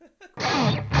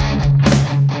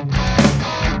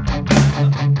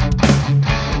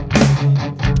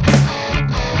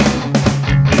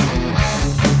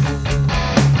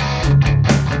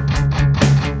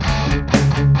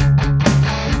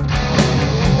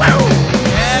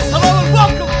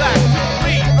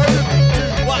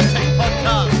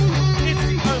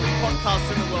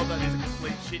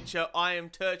show. I am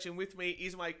Turch, and with me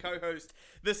is my co-host,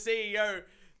 the CEO,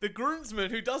 the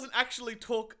groomsman, who doesn't actually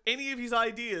talk any of his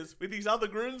ideas with his other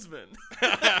groomsmen.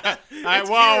 Whoa.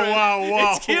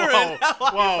 It's Kieran. How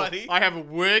are you, buddy? I have a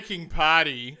working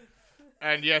party,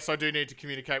 and yes, I do need to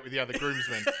communicate with the other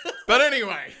groomsmen. But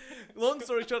anyway. Long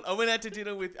story short, I went out to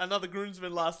dinner with another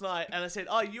groomsman last night, and I said,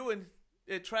 "Oh, you and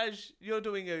Traj, you're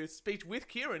doing a speech with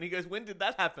Kieran." He goes, "When did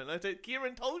that happen?" I said,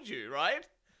 "Kieran told you, right?"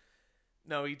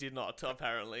 No, he did not,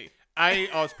 apparently. A,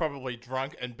 I was probably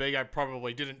drunk, and B, I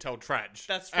probably didn't tell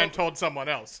Traj. And told someone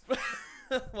else.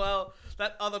 Well,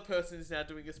 that other person is now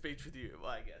doing a speech with you,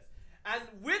 I guess. And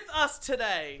with us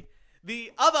today,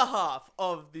 the other half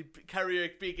of the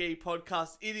Karaoke Big E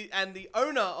podcast, and the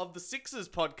owner of the Sixers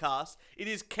podcast, it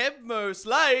is Kebmo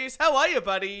Slays. How are you,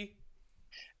 buddy?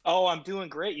 Oh, I'm doing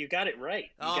great. You got it right.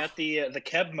 You got the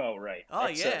Kebmo right.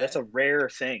 That's a rare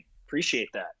thing. Appreciate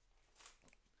that.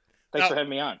 Thanks for having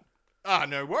me on.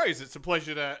 No worries. It's a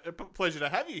pleasure to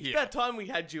have you here. It's about time we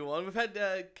had you on. We've had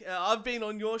I've been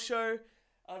on your show.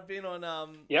 I've been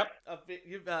on Yep.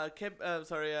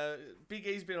 Big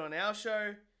E's been on our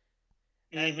show.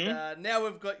 And now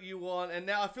we've got you on, and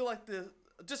now I feel like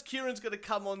Kieran's going to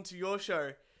come on to your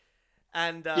show,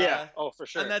 and for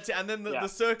sure. And that's it. And then the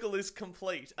circle is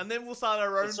complete, and then we'll start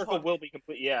our own. The circle will be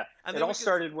complete. Yeah, and it all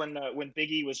started when Big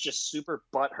E was just super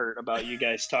butthurt about you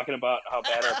guys talking about how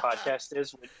bad our podcast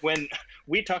is. When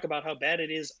we talk about how bad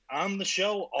it is on the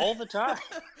show all the time.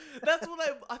 That's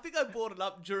what I think I brought it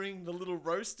up during the little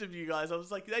roast of you guys. I was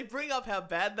like, they bring up how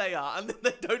bad they are, and then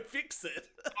they don't fix it.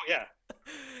 Oh yeah.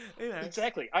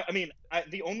 Exactly. I mean,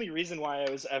 the only reason why I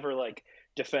was ever like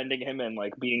defending him and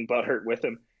like being butthurt with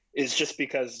him is just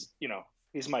because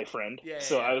he's my friend.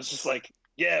 I was just like,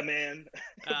 yeah, man.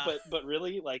 But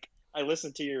really, like, I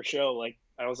listened to your show. Like,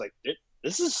 I was like,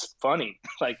 this is funny.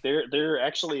 Like, they're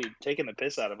actually taking the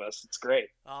piss out of us. It's great.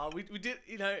 We did.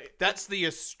 That's the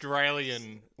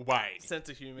Australian way. Sense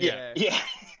of humor. Yeah.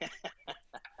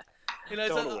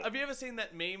 Totally. Have you ever seen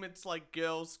that meme? It's like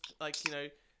girls, like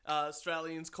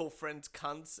Australians call friends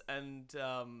cunts, and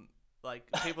like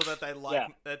people that they like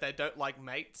that they don't like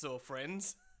mates or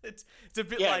friends. It's a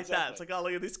bit like exactly. that. It's like, oh,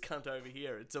 look at this cunt over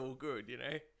here. It's all good,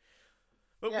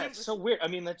 But it's so weird. I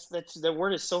mean, that's the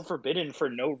word is so forbidden for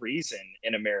no reason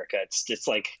in America. It's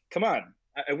like, come on.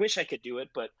 I wish I could do it,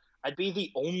 but I'd be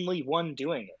the only one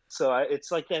doing it. So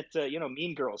it's like that.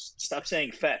 Mean Girls. Stop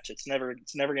saying fetch. It's never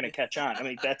going to catch on. I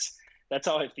mean, that's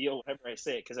how I feel whenever I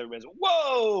say it, because everybody's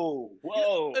whoa.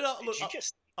 Look,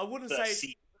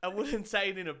 I wouldn't say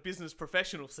it in a business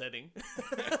professional setting,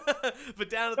 but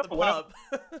down at the pub.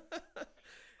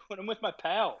 When I'm with my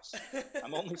pals,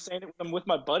 I'm only saying it when I'm with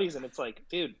my buddies, and it's like,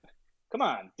 dude, come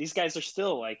on, these guys are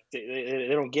still like they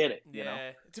don't get it. You know?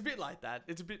 It's a bit like that.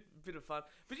 It's a bit of fun,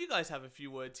 but you guys have a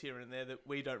few words here and there that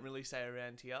we don't really say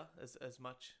around here as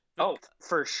much. Oh,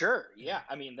 for sure. Yeah.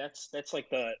 I mean, that's like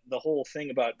the whole thing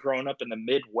about growing up in the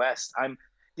Midwest.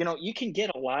 You can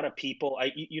get a lot of people.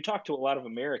 You talk to a lot of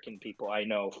American people, I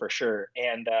know for sure.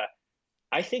 And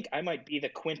I think I might be the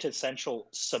quintessential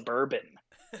suburban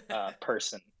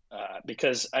person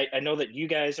because I know that you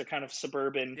guys are kind of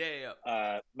suburban.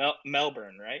 Yeah.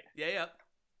 Melbourne, right? Yeah.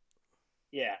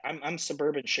 Yeah, I'm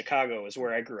suburban Chicago is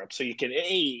where I grew up. So you can,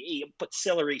 put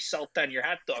celery salt on your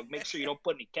hot dog. Make sure you don't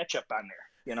put any ketchup on there.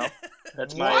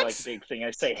 That's my like big thing.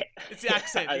 I say it's the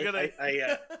accent. You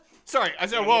gotta. Sorry, I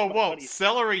said whoa.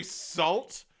 Celery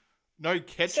salt, no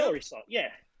ketchup. Celery salt, yeah.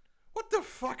 What the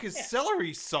fuck is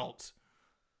celery salt?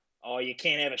 Oh, you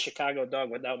can't have a Chicago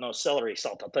dog without no celery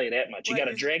salt. I'll tell you that much. You got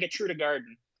to drag it through the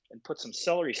garden and put some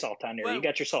celery salt on there. You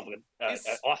got yourself an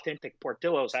authentic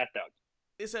Portillo's hot dog.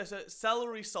 So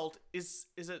celery salt is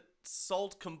it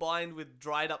salt combined with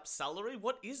dried up celery?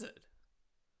 What is it?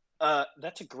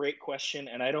 That's a great question,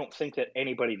 and I don't think that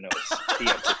anybody knows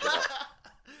the answer to that.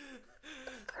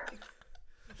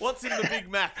 What's in the Big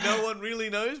Mac? No one really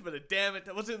knows, but damn it,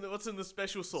 what's in the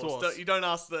special sauce? You don't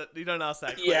ask that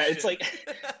question. Yeah, it's like,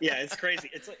 it's crazy.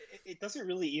 It's like it doesn't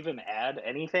really even add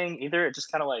anything either. It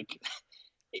just kind of like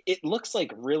it looks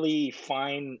like really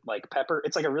fine like pepper.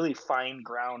 It's like a really fine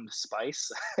ground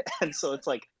spice, and so it's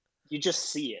like you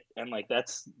just see it, and like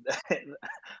that's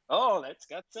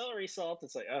got celery salt.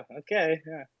 It's like, oh, okay,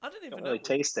 yeah. I don't even really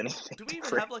taste anything. Do we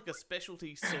even have like a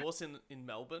specialty sauce in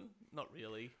Melbourne? Not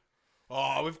really.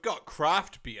 Oh, we've got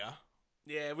craft beer.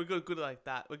 Yeah, we're good like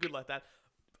that.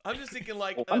 I'm just thinking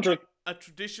like a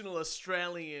traditional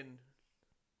Australian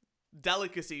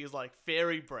delicacy is like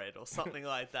fairy bread or something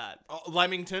like that.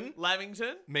 Lamington?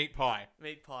 Meat pie.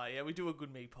 Yeah, we do a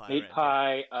good meat pie. Meat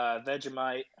pie,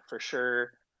 Vegemite for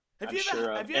sure. Have you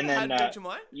ever had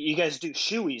Vegemite? You guys do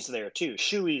shoeys there too.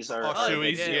 Shoeys are. Oh,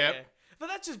 shoeys, yeah. But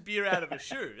that's just beer out of a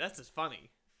shoe. That's just funny.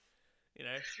 You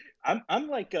know. I'm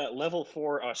like level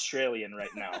 4 Australian right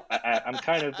now. I'm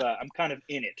kind of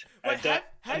in it. Wait, I've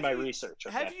done my research.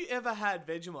 Okay? Have you ever had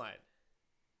Vegemite?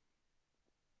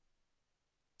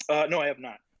 No, I have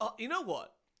not. Oh, you know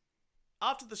what?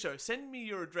 After the show, send me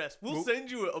your address. We'll send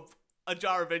you a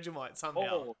jar of Vegemite somehow.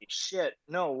 Holy shit!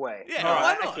 No way. Yeah,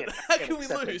 why not? How can we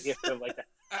lose? Like that.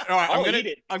 All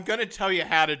right, I'm gonna tell you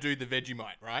how to do the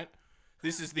Vegemite. Right.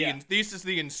 This is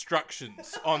the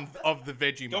instructions of the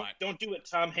Vegemite. Don't do what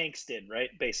Tom Hanks did,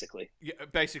 right? Basically. Yeah,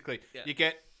 basically. Yeah. You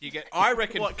get. I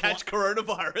reckon. What, catch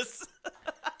coronavirus?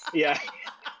 Yeah,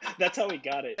 that's how he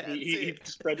got it. He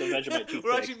spread the Vegemite too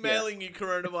We're actually mailing you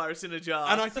coronavirus in a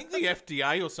jar. And I think the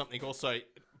FDA or something also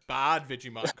barred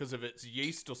Vegemite because of its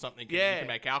yeast or something. Yeah, you can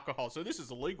make alcohol. So this is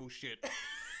illegal shit.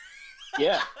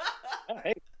 Yeah. Oh,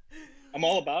 hey, I'm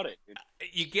all about it, dude.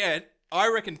 You get. I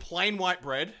reckon plain white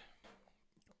bread.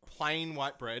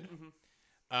 Mm-hmm.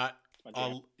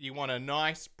 You want a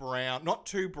nice brown, not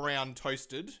too brown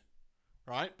toasted,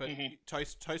 right? But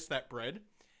toast that bread,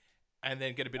 and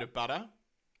then get a bit of butter,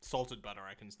 salted butter. I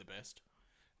reckon's the best.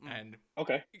 And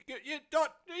okay,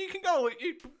 you can go.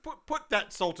 You put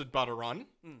that salted butter on,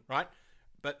 right?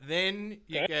 But then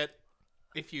you get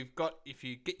if you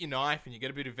get your knife and you get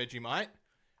a bit of Vegemite,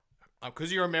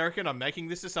 because you're American, I'm making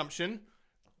this assumption.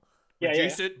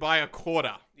 Reduce it by a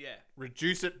quarter. Yeah.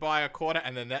 Reduce it by a quarter,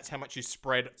 and then that's how much you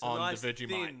spread on the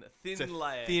Vegemite. Thin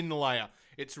layer. Thin layer.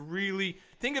 It's really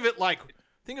think of it like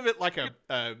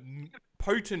a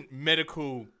potent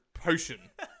medical potion.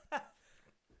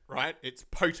 Right? It's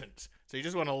potent. So you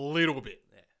just want a little bit.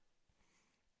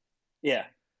 Yeah.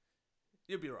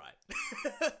 You'll be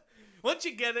right. Once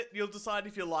you get it, you'll decide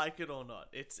if you like it or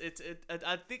not.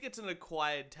 I think it's an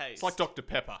acquired taste. It's like Dr.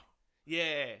 Pepper.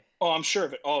 Yeah. Oh, I'm sure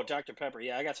of it. Oh, Dr. Pepper.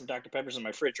 Yeah, I got some Dr. Peppers in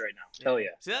my fridge right now. Hell yeah.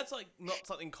 See, that's like not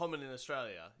something common in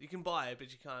Australia. You can buy it,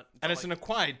 but you can't. And it's an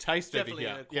acquired taste over here.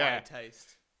 Definitely an acquired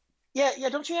taste. Yeah.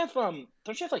 Don't you have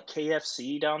like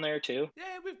KFC down there too?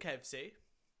 Yeah, we have KFC.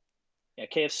 Yeah,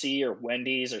 KFC or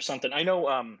Wendy's or something. I know.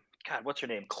 God, what's her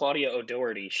name? Claudia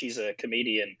O'Doherty. She's a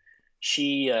comedian.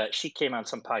 She came on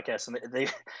some podcast and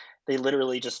they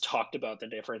literally just talked about the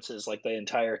differences like the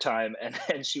entire time,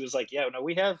 and she was like, yeah, no,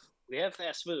 we have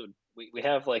fast food. We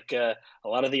have like a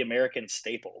lot of the American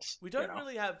staples. We don't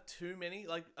really have too many.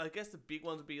 Like I guess the big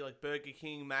ones would be like Burger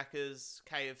King, Macca's,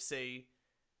 KFC,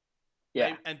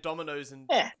 and Domino's and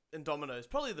Domino's.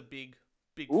 Probably the big.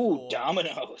 Ooh, four.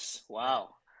 Domino's! Wow.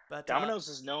 But, Domino's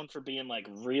is known for being like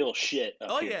real shit.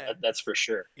 Here. Yeah, that's for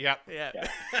sure. Yep. Yeah.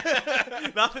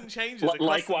 Nothing changes.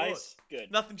 Likewise,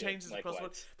 good. Nothing changes across the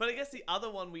board. But I guess the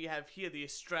other one we have here, the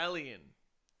Australian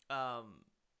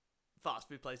fast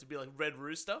food place, would be like Red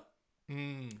Rooster,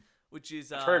 which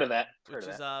is I've heard of that.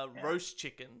 Roast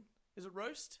chicken. Is it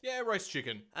roast? Yeah, roast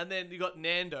chicken. And then you got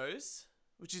Nando's,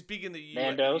 which is big in the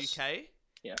UK.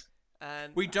 Yeah.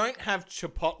 And we don't have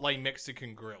Chipotle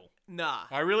Mexican Grill. Nah.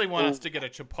 I really want us to get a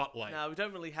Chipotle. No, we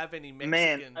don't really have any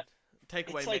Mexican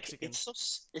takeaway Mexican.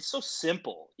 It's so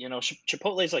simple. You know,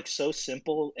 Chipotle is like so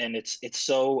simple, and it's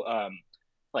so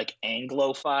like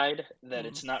Anglofied that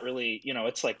it's not really, you know,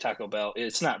 it's like Taco Bell.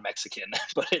 It's not Mexican,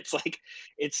 but it's like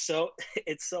it's so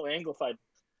Anglofied,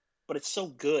 but it's so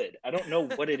good. I don't know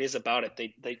what it is about it.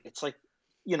 They it's like,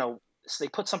 you know, so they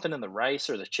put something in the rice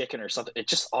or the chicken or something. It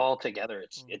just all together.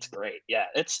 It's great. Yeah,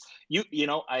 it's you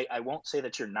know. I won't say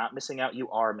that you're not missing out. You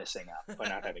are missing out by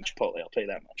not having Chipotle. I'll tell you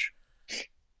that much.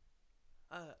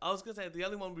 I was gonna say the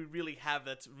only one we really have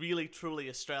that's really truly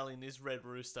Australian is Red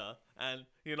Rooster, and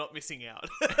you're not missing out.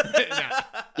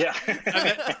 Yeah,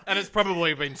 and it's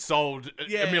probably been sold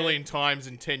a million times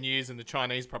in 10 years, and the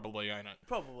Chinese probably own it.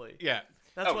 Probably. Yeah,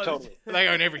 that's totally. They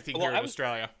own everything here in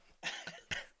Australia.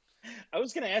 I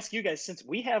was going to ask you guys, since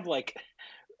we have like,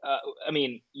 I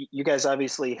mean, you guys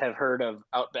obviously have heard of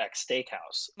Outback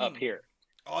Steakhouse up here.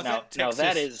 Oh, now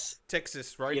that is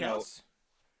Texas Roadhouse. You know,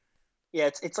 yeah,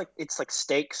 it's like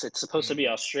steaks. It's supposed to be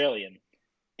Australian.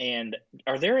 And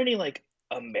are there any like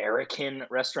American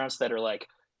restaurants that are like,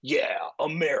 yeah,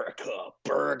 America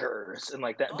burgers and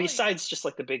like that? Besides just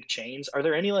like the big chains, are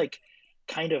there any like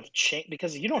kind of chain?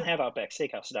 Because you don't have Outback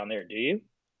Steakhouse down there, do you?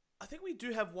 I think we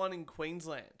do have one in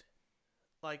Queensland.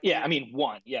 I mean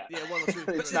one. Yeah, one or two.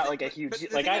 It's not like a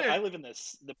huge. Like I live in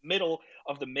the middle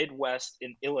of the Midwest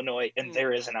in Illinois, and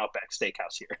there is an Outback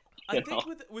Steakhouse here. I think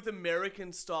with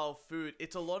American style food,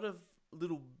 it's a lot of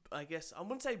little. I guess I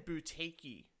wouldn't say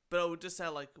boutiquey, but I would just say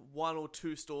like one or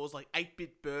two stores, like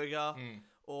 8-Bit Burger,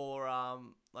 or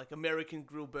like American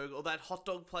Grill Burger or that hot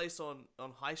dog place on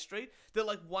High Street. They're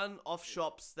like one-off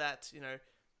shops that,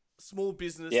 small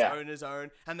business owners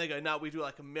own, and they go, no, we do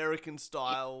like American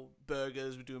style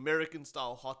burgers, we do American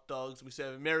style hot dogs, we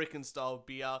serve American style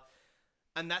beer,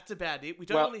 and that's about it. We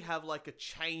don't really have like a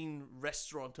chain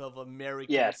restaurant of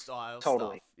American style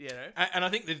stuff, And I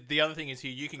think the other thing is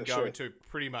here, you can go into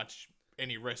pretty much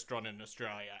any restaurant in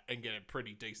Australia and get a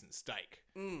pretty decent steak.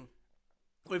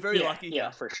 We're very lucky here. Yeah,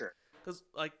 for sure. Because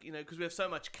because we have so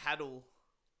much cattle,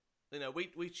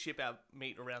 we ship our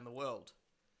meat around the world.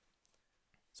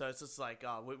 So it's just like,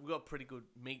 we've got pretty good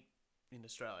meat in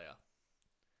Australia.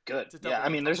 Good. Yeah, I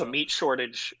mean, there's a meat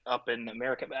shortage up in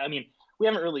America. I mean, we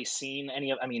haven't really seen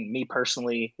any of, me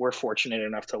personally, we're fortunate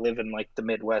enough to live in like the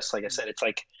Midwest. Like I said, it's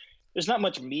like, there's not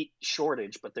much meat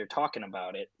shortage, but they're talking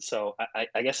about it. So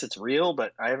I guess it's real,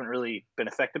 but I haven't really been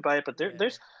affected by it. But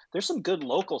there's some good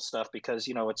local stuff because,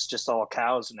 it's just all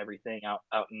cows and everything out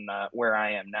in where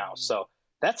I am now. So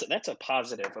that's a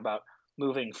positive about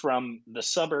moving from the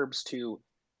suburbs to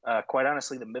quite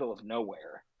honestly, the middle of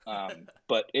nowhere.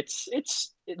 But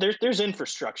there's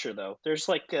infrastructure though. There's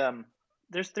like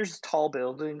there's tall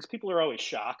buildings. People are always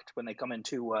shocked when they come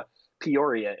into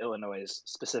Peoria, Illinois, is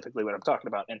specifically what I'm talking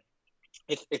about, and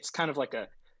it's kind of like a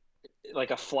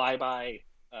flyby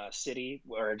city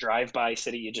or a drive-by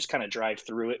city. You just kind of drive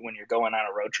through it when you're going on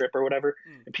a road trip or whatever,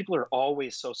 and people are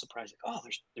always so surprised. Like, oh,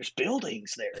 there's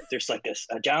buildings there. There's like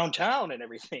a downtown and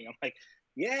everything. I'm like,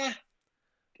 yeah.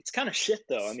 It's kind of shit,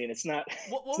 though. I mean, it's not.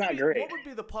 It's not great. What would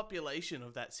be the population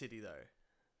of that city, though?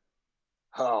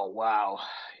 Oh wow,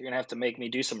 you're gonna have to make me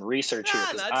do some research here.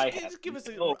 Just give us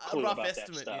a rough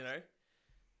estimate.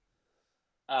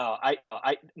 Oh, I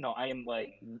am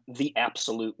like the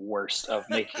absolute worst of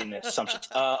making assumptions.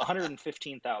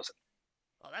 115,000.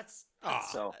 Oh, that's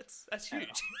huge.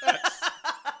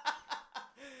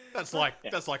 That's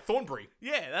like Thornbury.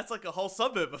 Yeah, that's like a whole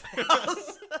suburb of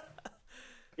ours.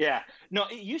 Yeah, no,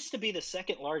 it used to be the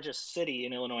second largest city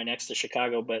in Illinois next to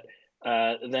Chicago, but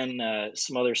then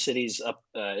some other cities up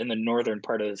in the northern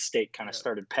part of the state kind of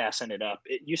started passing it up.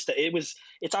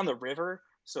 It's on the river,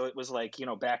 so it was like,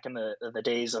 back in the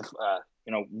days of,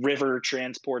 river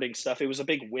transporting stuff. It was a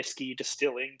big whiskey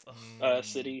distilling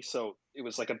city, so it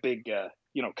was like a big,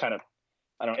 kind of,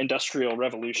 I don't know, industrial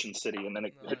revolution city, and then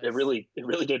it really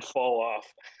did fall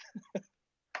off.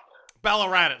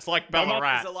 Ballarat, it's like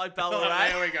Ballarat. Is it like Ballarat?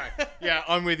 There we go. Yeah,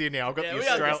 I'm with you now. I've got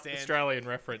the Australian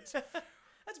reference.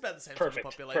 That's about the same sort of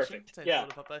population. Perfect. Yeah,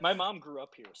 my mom grew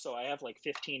up here, so I have like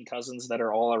 15 cousins that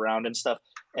are all around and stuff,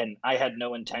 and I had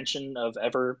no intention of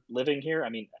ever living here. I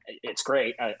mean, it's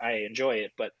great. I enjoy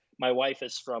it, but my wife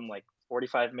is from like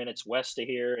 45 minutes west of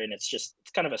here, and it's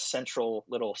kind of a central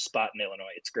little spot in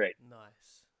Illinois. It's great.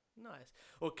 Nice.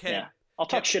 Okay. Yeah. I'll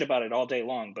talk shit about it all day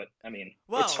long, but I mean,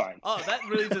 it's fine. Oh, that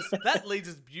leads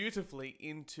us beautifully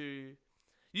into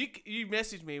you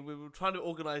messaged me. We were trying to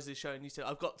organize this show, and you said,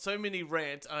 "I've got so many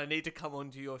rants, and I need to come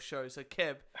onto your show." So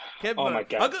Keb, oh my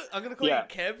God, I'm gonna call you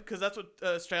Keb because that's what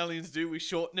Australians do. We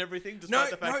shorten everything,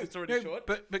 despite the fact it's already short.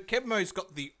 But Kebmo's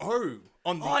got the O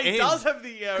on the end. He does have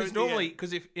the O. Because normally,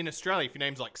 if in Australia, if your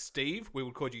name's like Steve, we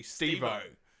would call you Steve-O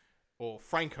or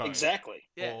Franco. Exactly.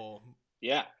 Yeah. Or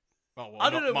Oh,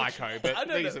 well, not Myco,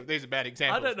 but these are bad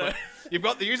examples. I don't know.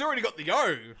 You've already got the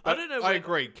O. I don't know. I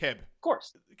agree, Keb. Of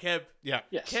course. Keb. Yeah.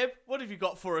 Yes. Keb, what have you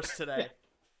got for us today?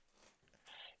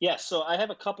 Yeah, so I have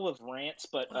a couple of rants,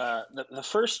 but the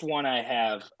first one I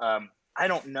have, I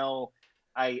don't know.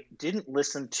 I didn't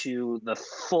listen to the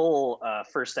full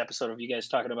first episode of you guys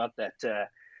talking about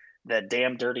that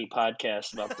damn dirty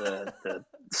podcast about the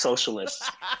socialists,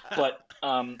 but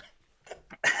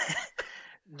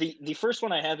the first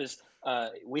one I have is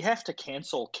we have to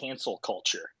cancel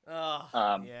culture.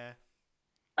 Yeah.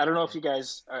 I don't know if you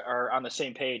guys are on the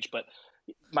same page, but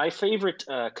my favorite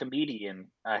comedian,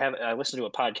 I listened to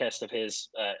a podcast of his.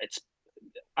 It's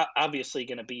obviously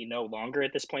going to be no longer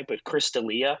at this point, but Chris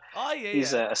D'Elia. Oh yeah.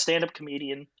 He's a stand-up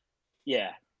comedian.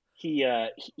 Yeah.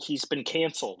 He's been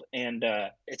canceled, and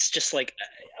it's just like,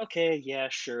 okay, yeah,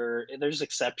 sure. There's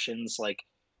exceptions, like.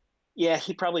 Yeah,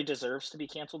 he probably deserves to be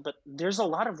canceled, but there's a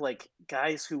lot of like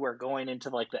guys who are going into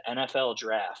like the NFL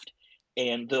draft,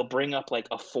 and they'll bring up like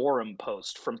a forum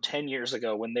post from 10 years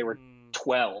ago when they were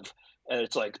 12, and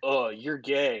it's like, oh, you're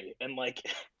gay, and like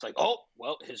it's like, oh,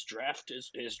 well, his draft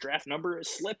number is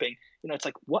slipping. It's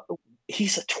like, what?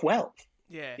 He's a 12.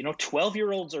 Yeah.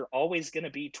 12-year-olds are always going to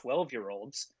be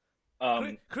 12-year-olds.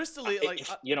 Chris D'Elia,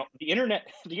 the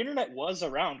internet was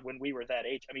around when we were that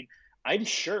age. I mean, I'm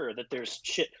sure that there's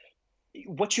shit.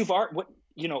 What's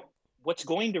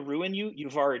going to ruin you,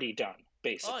 you've already done.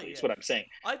 basically, is what I'm saying.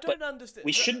 I don't understand.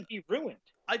 We shouldn't be ruined.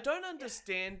 I don't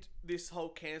understand this whole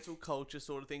cancel culture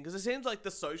sort of thing, because it seems like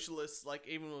the socialists, like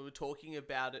even when we were talking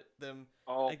about it, and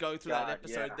going through that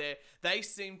episode there, they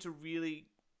seem to really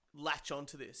latch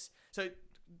onto this. So,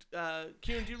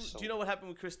 Kieran, do you know what happened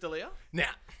with Chris D'Elia? Now,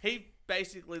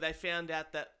 they found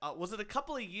out that, was it a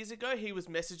couple of years ago, he was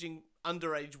messaging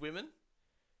underage women?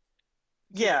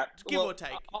 Yeah. Give or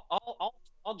take.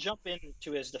 I'll jump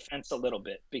into his defense a little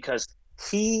bit, because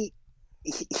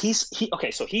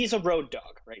okay, so he's a road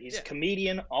dog, right? He's a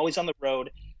comedian, always on the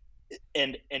road,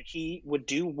 and he would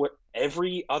do what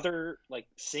every other like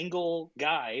single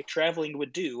guy traveling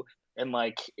would do. And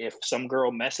like, if some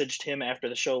girl messaged him after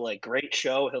the show, like, great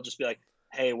show, he'll just be like,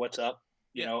 hey, what's up?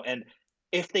 You know, and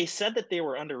if they said that they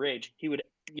were underage, he would,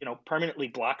 permanently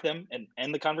block them and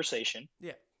end the conversation.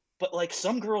 Yeah. But like,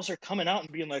 some girls are coming out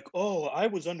and being like, oh, I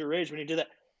was underage when he did that.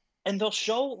 And they'll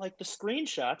show like the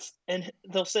screenshots and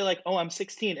they'll say like, oh, I'm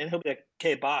 16. And he'll be like,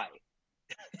 okay, bye.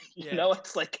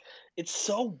 It's like, it's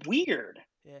so weird.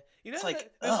 Yeah. It's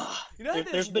like,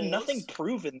 there's been nothing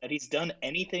proven that he's done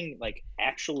anything like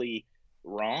actually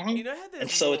wrong. You know how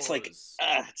there's so laws? It's like,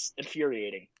 it's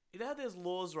infuriating. You know how there's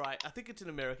laws, right? I think it's in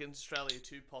America, in Australia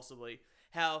too, possibly.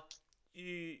 How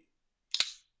you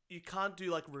can't do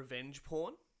like revenge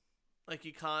porn. Like,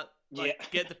 you can't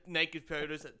get the naked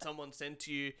photos that someone sent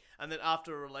to you, and then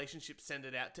after a relationship send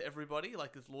it out to everybody.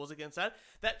 Like, there's laws against that.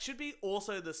 That should be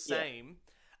also the same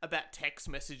about text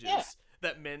messages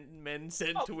that men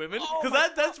send to women, because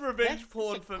that's revenge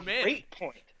porn for men. Great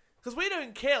point. Because we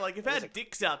don't care. Like, if our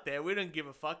dick's out there, we don't give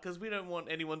a fuck, because we don't want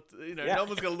anyone to, no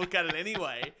one's going to look at it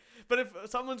anyway. But if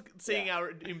someone's seeing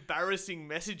our embarrassing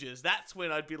messages, that's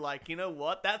when I'd be like, you know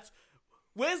what?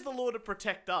 Where's the law to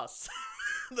protect us?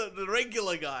 the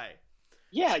regular guy.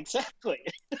 Yeah, exactly.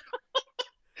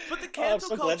 But the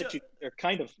cancel I'm so culture... glad that you're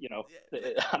kind of,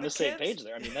 on the same page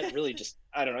there. I mean, that really just,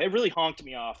 I don't know, it really honked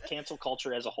me off. Cancel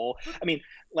culture as a whole. I mean,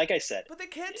 like I said... But they're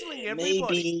canceling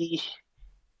everybody.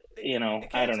 Maybe,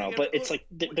 I don't know. But it's like,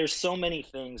 there's so many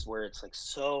things where it's like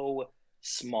so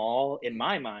small in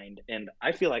my mind, and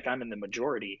I feel like I'm in the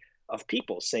majority of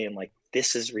people saying like,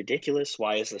 this is ridiculous.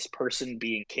 Why is this person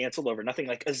being canceled over nothing?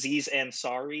 Like Aziz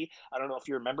Ansari. I don't know if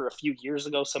you remember a few years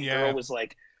ago, some girl was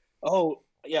like, oh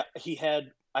yeah,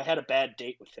 I had a bad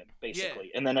date with him, basically.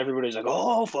 Yeah. And then everybody's like,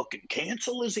 oh, fucking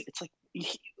cancel Izzy. It's like,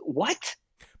 what?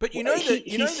 But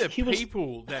the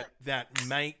people that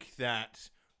make that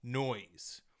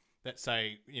noise, that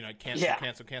say,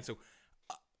 cancel,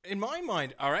 in my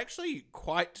mind, are actually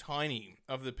quite tiny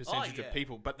of the percentage of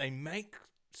people, but they make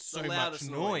so much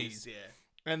noise. Yeah.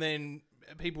 And then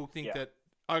people think that,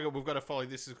 we've got to follow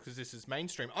this because this is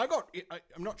mainstream. I'm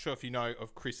not sure if you know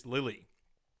of Chris Lilly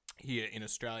here in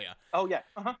Australia. Oh, yeah.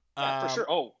 Uh-huh. Yeah, for sure.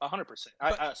 Oh,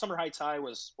 100%. Summer Heights High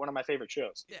was one of my favorite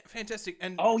shows. Yeah, fantastic.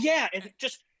 And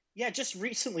just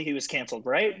recently he was canceled,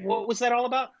 right? What was that all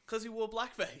about? Because he wore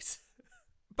blackface.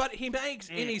 But he makes,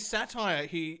 in his satire,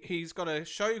 he's got a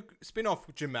show spin-off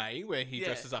with Jemay where he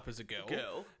dresses up as a girl.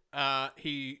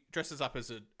 He dresses up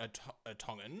as a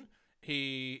Tongan.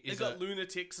 He's got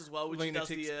lunatics as well, which does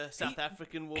the South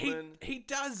African woman. He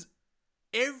does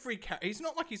every character. He's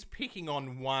not like he's picking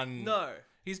on one. No.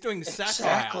 He's doing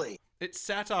satire. Exactly. It's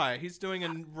satire. He's doing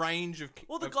a range of...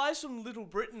 Well, the guys from Little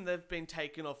Britain, they've been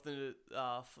taken off the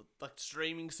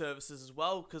streaming services as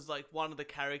well, because like one of the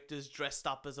characters dressed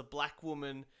up as a black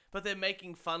woman, but they're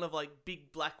making fun of like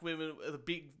big black women, the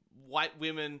big white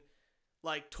women,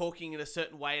 like talking in a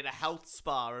certain way at a health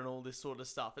spa and all this sort of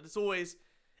stuff. And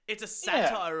it's a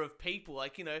satire of people,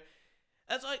 like,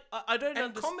 it's like I don't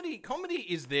understand. Comedy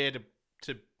is there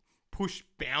to push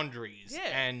boundaries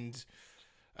and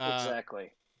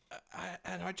exactly. I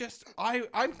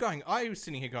was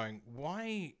sitting here going,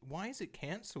 why is it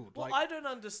cancelled? Well, I don't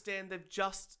understand. They've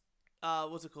just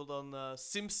what's it called, on the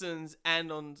Simpsons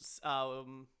and on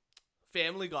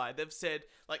Family Guy, they've said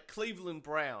like Cleveland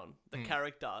Brown, the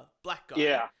character, black guy.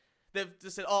 Yeah. They've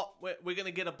just said, oh, we're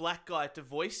gonna get a black guy to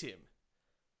voice him.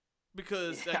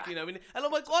 Because, and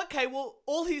I'm like, okay, well,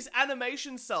 all his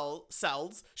animation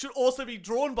cells should also be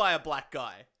drawn by a black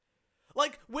guy.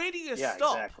 Like, where do you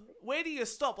stop? Exactly. Where do you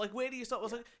stop? Like, where do you stop?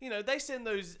 It's like, they send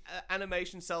those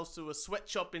animation cells to a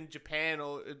sweatshop in Japan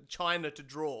or in China to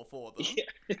draw for them.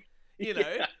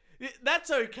 Yeah.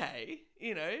 That's okay,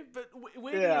 but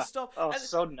where do you stop? Oh,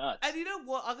 so nuts. And you know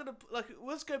what?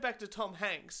 Let's go back to Tom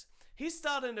Hanks. He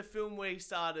started in a film where he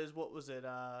started as,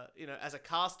 as a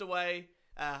castaway.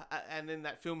 And in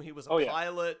that film, he was a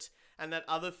pilot. and that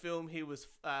other film he was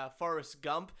Forrest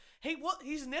Gump.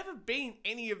 He's never been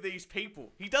any of these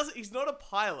people. He's not a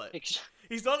pilot.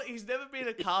 He's never been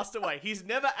a castaway. He's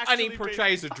never actually. And he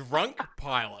portrays a drunk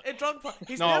pilot. A drunk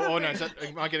pilot.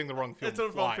 Am I getting the wrong film? It's the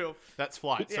wrong film. That's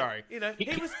Flight. Yeah, sorry.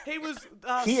 he was.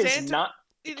 He Santa. is not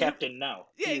the captain now.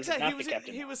 Yeah,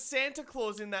 exactly. He was Santa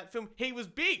Claus in that film. He was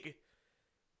big.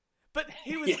 But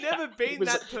he was never been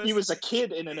that person. He was a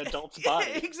kid in an adult's body.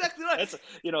 Yeah, exactly right.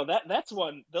 That's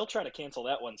one. They'll try to cancel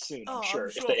that one soon. I'm sure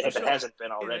if it hasn't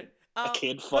been already. A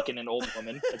kid fucking an old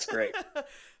woman. That's great.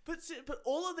 But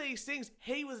all of these things,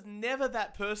 he was never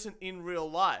that person in real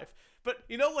life. But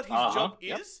you know what his job is?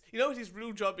 Yep. You know what his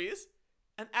real job is?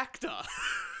 An actor.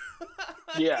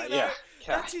 Yeah.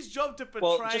 That's his job to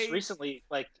portray. Well, just recently,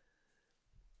 like,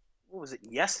 what was it?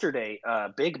 Yesterday,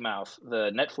 Big Mouth,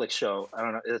 the Netflix show. I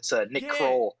don't know. It's Nick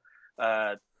Kroll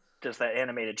does that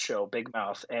animated show, Big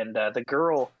Mouth, and the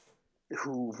girl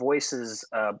who voices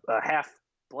a half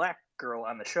black girl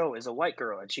on the show is a white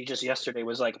girl, and she just yesterday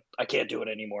was like, "I can't do it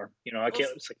anymore." I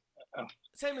can't. It's like, oh.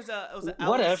 Same as was it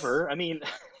whatever. I mean,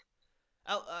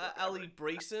 Ali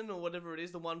Breeson or whatever it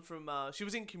is, the one from she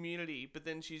was in Community, but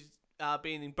then she's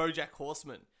been in BoJack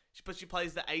Horseman. But she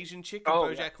plays the Asian chick in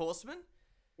BoJack Horseman.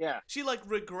 Yeah. She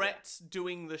regrets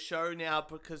doing the show now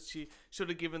because she should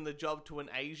have given the job to an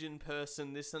Asian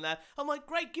person, this and that. I'm like,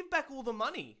 great, give back all the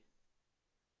money.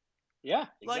 Yeah,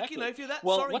 exactly. If you're that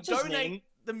sorry, donate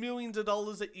the millions of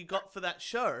dollars that you got for that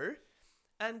show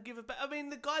and give it back. I mean,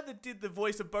 the guy that did the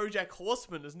voice of BoJack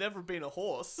Horseman has never been a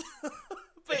horse.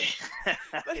 but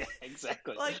yeah,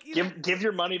 exactly. Give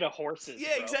your money to horses.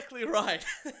 Yeah, bro. Exactly right.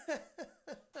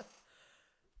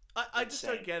 I just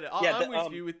don't get it. I'm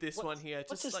with you with this one here.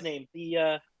 What's his name?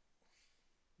 The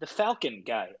Falcon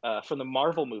guy from the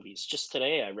Marvel movies. Just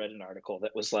today I read an article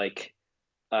that was like,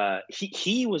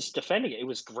 he was defending it. It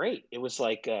was great. It was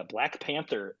like Black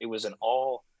Panther. It was an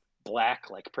all black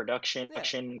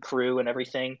production crew and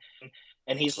everything.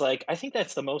 And he's like, I think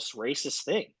that's the most racist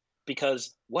thing.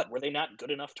 Because were they not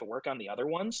good enough to work on the other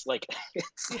ones? Like,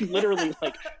 it's literally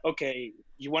like, okay,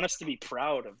 you want us to be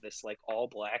proud of this all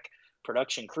black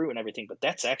production crew and everything, but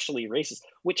that's actually racist,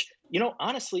 which,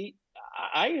 honestly,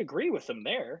 I agree with him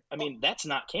there. I mean, that's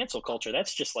not cancel culture.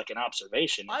 That's just an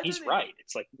observation. He's right.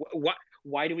 It's like,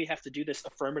 why do we have to do this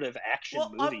affirmative action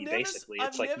movie, basically?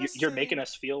 It's like, you're making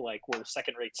us feel like we're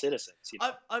second-rate citizens.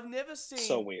 I've never seen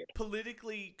so weird.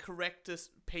 Politically correct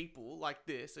people like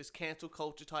this, those cancel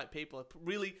culture type people,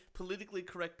 really politically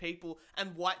correct people,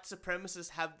 and white supremacists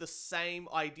have the same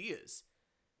ideas.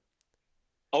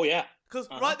 Oh, yeah. Because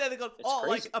right there they go,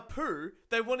 crazy. Apu,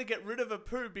 they want to get rid of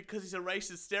Apu because he's a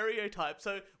racist stereotype.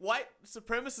 So white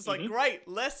supremacists great,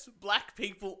 less black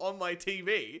people on my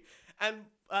TV. And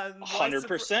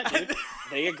 100%, dude.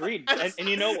 They agreed. And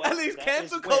you know what? And these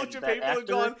cancel culture people are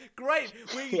going, great,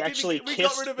 we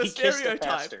got rid of a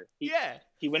stereotype.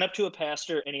 He went up to a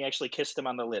pastor and he actually kissed him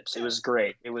on the lips. It was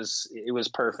great. It was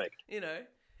perfect.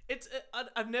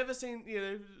 I've never seen,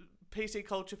 PC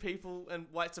culture people and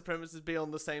white supremacists be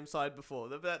on the same side before.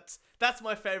 That's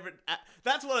my favorite.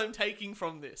 That's what I'm taking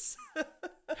from this.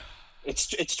 It's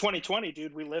 2020,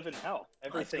 dude. We live in hell.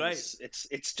 Everything's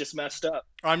it's just messed up.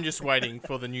 I'm just waiting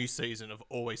for the new season of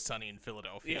Always Sunny in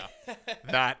Philadelphia.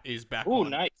 That is back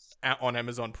on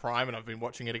Amazon Prime, and I've been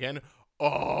watching it again.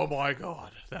 Oh my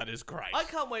god, that is great. I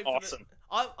can't wait. Awesome.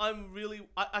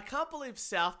 I can't believe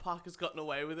South Park has gotten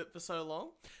away with it for so long.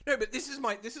 No, but this is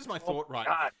my thought, right?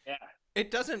 God, yeah. It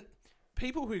doesn't.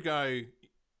 People who go,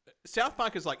 South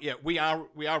Park is like, yeah, we are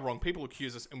wrong. People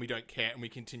accuse us, and we don't care, and we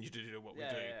continue to do what we do.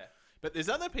 Yeah. But there's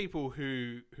other people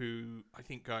who I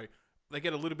think they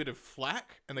get a little bit of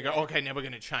flack, and they go, okay, now we're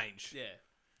going to change. Yeah.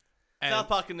 And South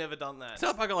Park have never done that.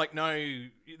 South Park are like, no,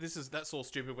 that's all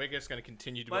stupid. We're just going to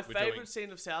continue to do what we're doing. My favorite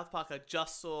scene of South Park, I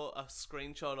just saw a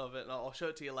screenshot of it, and I'll show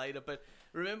it to you later. But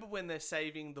remember when they're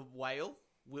saving the whale,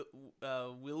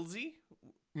 Wilsey,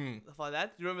 stuff like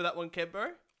that? Do you remember that one,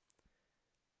 Kebbo?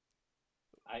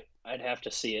 I'd have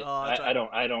to see it. Oh, I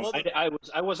don't. Well,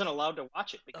 I wasn't allowed to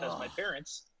watch it because my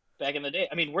parents back in the day.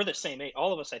 I mean, we're the same age.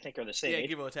 All of us, I think, are the same age.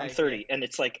 Give or take, I'm 30, and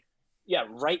it's like,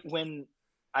 right when.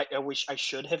 I wish I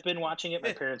should have been watching it.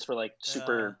 My parents were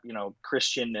super,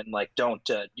 Christian and don't,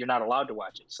 you're not allowed to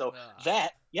watch it. So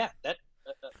that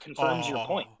confirms your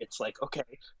point. It's like, okay,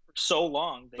 for so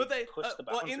long they pushed the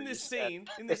boundaries. In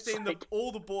this scene,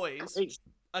 all the boys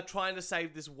are trying to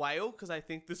save this whale because I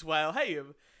think this whale. Hey,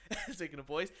 speaking of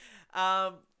boys,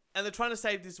 and they're trying to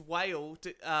save this whale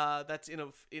that's in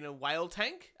a whale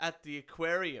tank at the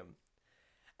aquarium,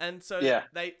 and so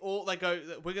they go,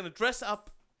 we're going to dress up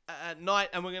at night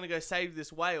and we're going to go save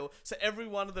this whale. So every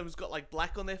one of them's got like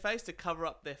black on their face to cover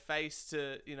up their face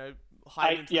to,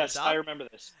 hide them from the dark. I remember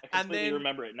this. I completely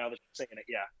remember it now that you're saying it,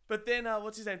 yeah. But then,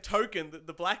 what's his name? Token,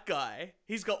 the black guy,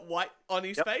 he's got white on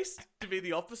his face to be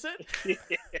the opposite. And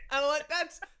I'm like,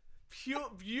 that's pure,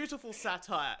 beautiful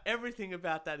satire. Everything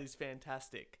about that is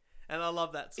fantastic. And I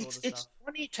love that sort of stuff. It's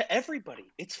funny to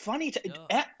everybody. It's funny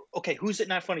to... okay, who's it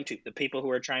not funny to? The people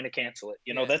who are trying to cancel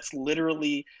it. That's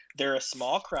literally... They're a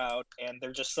small crowd, and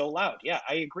they're just so loud. Yeah,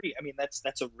 I agree. I mean,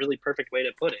 that's a really perfect way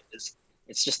to put it.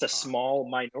 It's just a small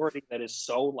minority that is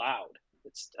so loud.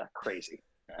 It's crazy.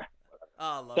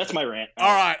 That's my rant.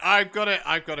 All right, I've got it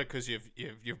because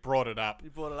you've brought it up. You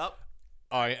brought it up?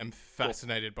 I am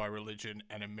fascinated by religion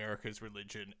and America's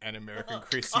religion and American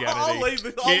Christianity. I'll leave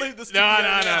this.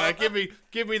 No. Give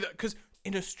me that, because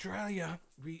in Australia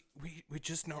we're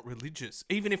just not religious.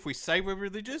 Even if we say we're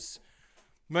religious,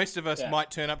 most of us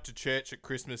might turn up to church at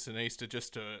Christmas and Easter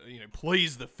just to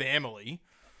please the family.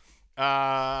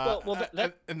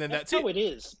 And then that's how it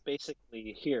is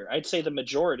basically here. I'd say the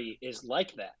majority is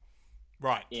like that,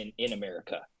 right? In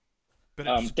America, but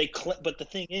but the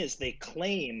thing is, they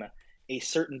claim a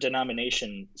certain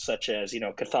denomination, such as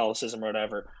Catholicism or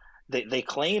whatever. They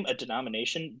claim a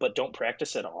denomination, but don't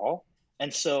practice at all,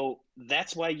 and so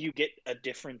that's why you get a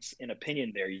difference in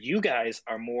opinion there. You guys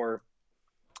are more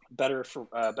better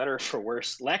for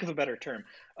worse, lack of a better term,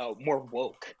 more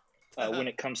woke when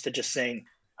it comes to just saying,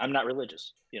 I'm not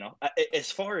religious, as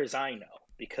far as I know,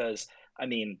 because I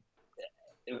mean,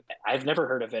 I've never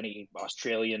heard of any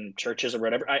Australian churches or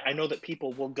whatever. I know that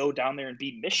people will go down there and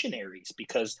be missionaries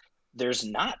because there's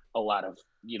not a lot of,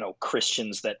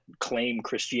 Christians that claim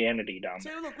Christianity down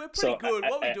there. So look, we're pretty good.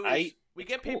 What we do is we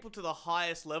get people to the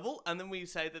highest level, and then we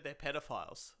say that they're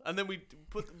pedophiles, and then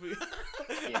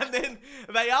and then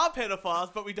they are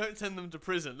pedophiles, but we don't send them to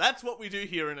prison. That's what we do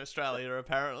here in Australia,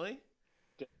 apparently.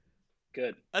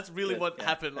 Good. That's really what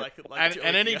happened.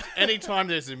 And any time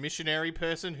there's a missionary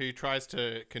person who tries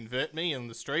to convert me on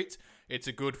the streets, it's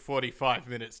a good 45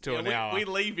 minutes to an hour. We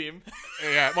leave him.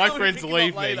 Yeah, my friends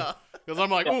leave me because I'm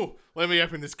like, let me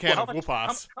open this can of whoop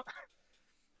ass.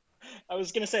 I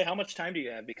was gonna say, how much time do you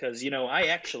have? Because I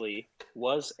actually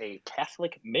was a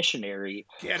Catholic missionary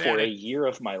for a year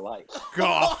of my life.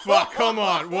 God, fuck! Come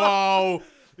on, whoa,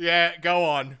 yeah, go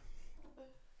on.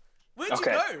 Where'd you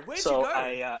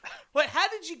go? Wait, how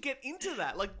did you get into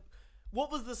that? Like,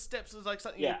 what was the steps? Was it like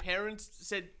something your parents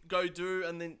said go do,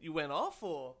 and then you went off,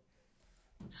 or?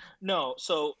 No,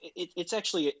 so it's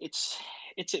actually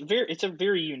a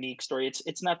very unique story.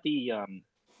 It's not the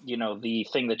the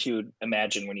thing that you would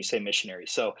imagine when you say missionary.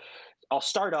 So I'll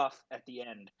start off at the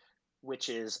end, which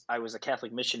is I was a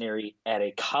Catholic missionary at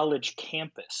a college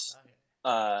campus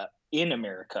in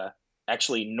America.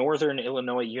 Actually, Northern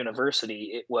Illinois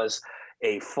University. It was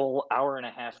a full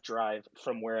hour-and-a-half drive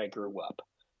from where I grew up.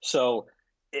 So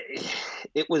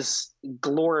it was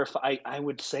glorified. I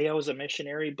would say I was a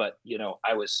missionary, but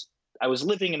I was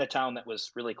living in a town that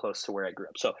was really close to where I grew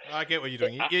up. So I get what you're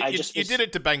doing. You did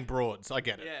it to bang broads. I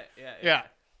get it. Yeah.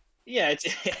 Yeah.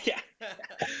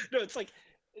 No, it's like,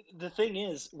 the thing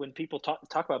is, when people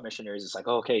talk about missionaries, it's like,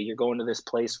 okay, you're going to this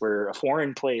place a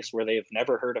foreign place where they've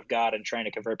never heard of God and trying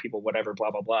to convert people, whatever,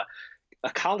 blah, blah, blah. A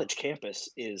college campus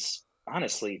is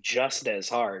honestly just as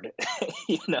hard,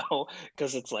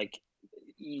 because it's like,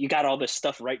 you got all this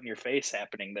stuff right in your face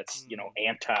happening that's,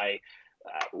 anti,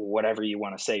 whatever you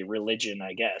want to say, religion,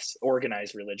 I guess,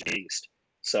 organized religion at least.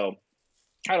 So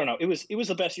I don't know. It was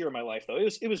the best year of my life, though.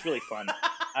 It was really fun.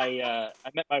 I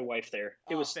met my wife there.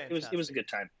 It was a good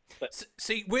time. But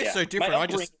see, we're so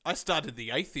different. I started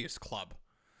the Atheist Club,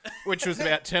 which was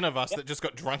about 10 of us that just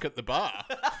got drunk at the bar.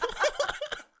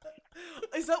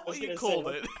 Is that what you called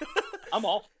it? I'm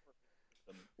all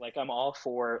for them. I'm all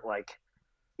for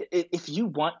if you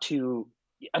want to.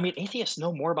 I mean, atheists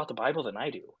know more about the Bible than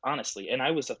I do, honestly. And I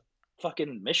was a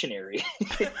fucking missionary.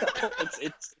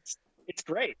 It's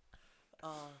great.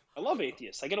 I love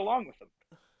atheists. I get along with them.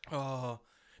 Oh,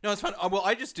 no, it's fun. Well,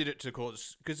 I just did it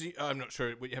because I'm not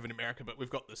sure what you have in America, but we've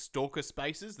got the stalker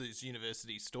spaces, these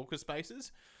university stalker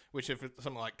spaces, which have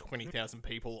something like 20,000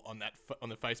 people on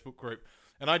the Facebook group.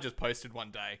 And I just posted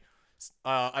one day,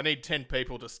 I need 10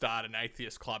 people to start an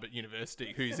atheist club at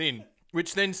university. Who's in?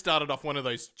 Which then started off one of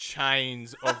those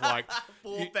chains of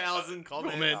 4,000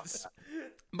 comments.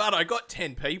 But I got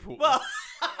 10 people.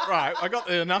 Right, I got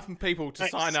enough people to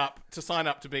sign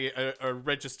up to be a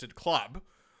registered club,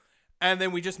 and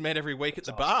then we just met every week at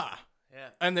the bar. Yeah.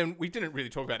 And then we didn't really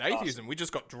talk about atheism. We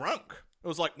just got drunk. It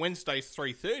was like Wednesdays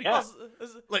 3:30. Yeah.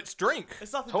 Let's drink.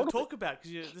 There's nothing to talk about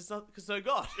because there's no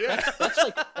God. Yeah.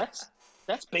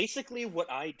 That's basically what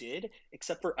I did,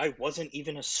 except for I wasn't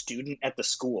even a student at the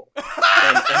school.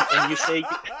 And you say,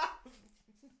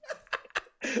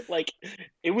 like,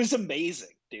 it was amazing,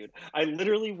 dude. I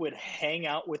literally would hang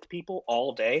out with people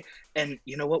all day. And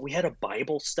you know what? We had a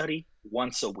Bible study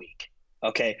once a week.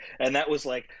 Okay. And that was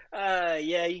like,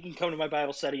 yeah, you can come to my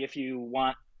Bible study if you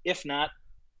want. If not,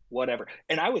 whatever.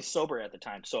 And I was sober at the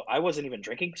time, so I wasn't even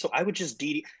drinking. So I would just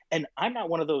DD. And I'm not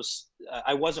one of those.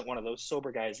 I wasn't one of those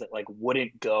sober guys that like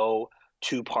wouldn't go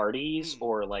to parties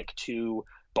or like to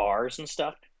bars and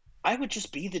stuff. I would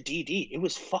just be the DD. It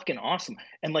was fucking awesome.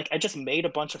 And like I just made a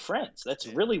bunch of friends. That's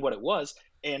really what it was.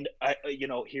 And I,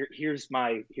 here's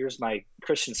my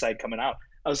Christian side coming out.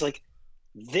 I was like,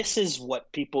 this is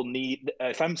what people need.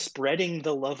 If I'm spreading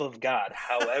the love of God,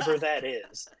 however that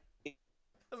is,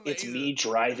 it's me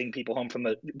driving people home from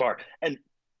the bar. And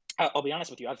I'll be honest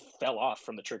with you, I've fell off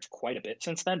from the church quite a bit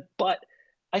since then, but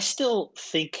I still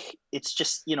think it's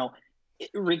just,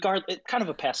 kind of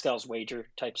a Pascal's wager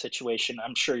type situation.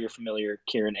 I'm sure you're familiar,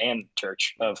 Kieran and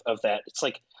Church, of that. It's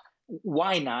like,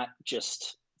 why not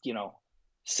just,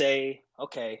 say,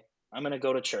 okay, I'm going to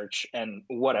go to church and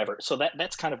whatever. So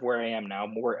that's kind of where I am now,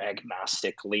 more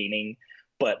agnostic leaning,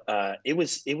 but it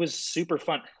was super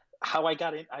fun. How I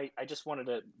got in, I just wanted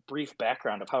a brief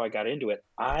background of how I got into it.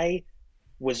 I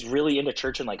was really into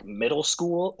church in like middle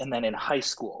school and then in high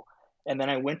school. And then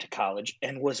I went to college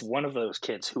and was one of those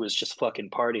kids who was just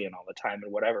fucking partying all the time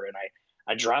and whatever. And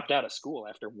I dropped out of school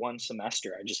after one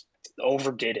semester. I just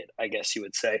overdid it, I guess you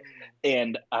would say.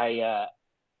 And I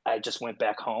just went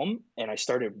back home and I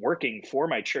started working for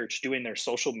my church, doing their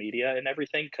social media and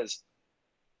everything. Cause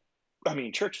I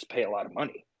mean, churches pay a lot of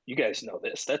money. You guys know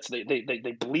this.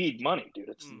 They bleed money, dude.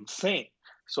 It's insane.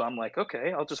 So I'm like,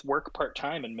 okay, I'll just work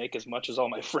part-time and make as much as all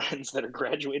my friends that are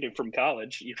graduated from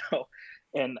college,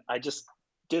 And I just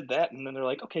did that. And then they're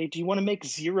like, okay, do you want to make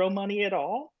zero money at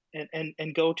all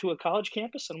and go to a college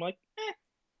campus? And I'm like,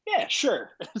 yeah, sure.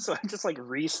 So I just like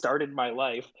restarted my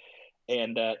life.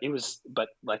 And but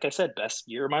like I said, best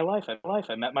year of my life. I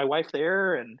met my wife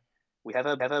there and we have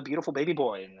a beautiful baby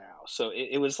boy now. So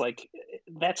it was like,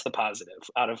 that's the positive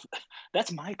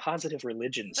that's my positive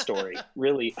religion story.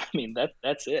 Really. I mean,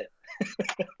 that's it.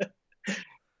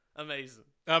 Amazing.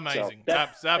 Amazing. So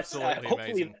absolutely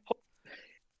amazing.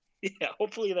 Yeah.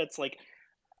 Hopefully that's like,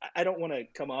 I don't want to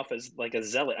come off as like a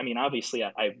zealot. I mean, obviously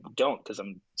I don't, cause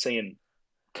I'm saying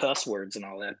cuss words and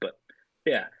all that, but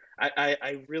yeah,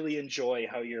 I really enjoy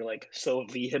how you're like so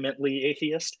vehemently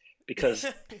atheist, because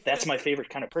that's my favorite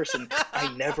kind of person.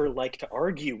 I never like to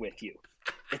argue with you.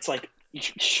 It's like,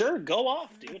 sure, go off,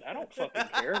 dude. I don't fucking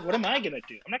care. What am I going to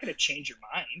do? I'm not going to change your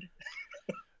mind.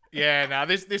 Yeah, no,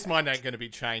 this mind ain't going to be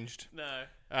changed. No.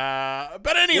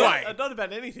 But anyway. Yeah, not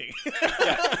about anything.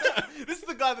 This is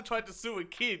the guy that tried to sue a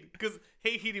kid because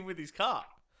he hit him with his car.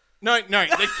 No,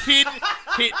 the kid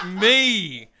hit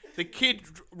me. The kid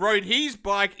rode his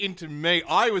bike into me.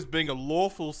 I was being a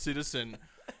lawful citizen.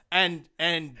 And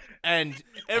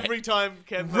every time,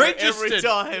 Ken, registered. Every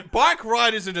time. Bike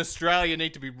riders in Australia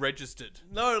need to be registered.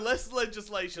 No, less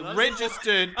legislation.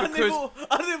 Registered because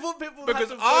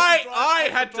I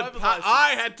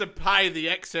had to pay the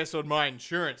excess on my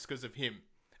insurance because of him.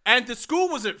 And the school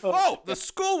was at fault. The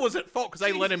school was at fault because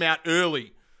they let him out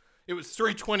early. It was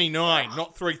 3:29,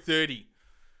 not 3:30.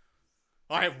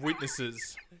 I have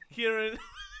witnesses. Kieran.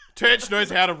 Turch knows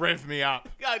how to rev me up.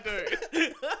 I do.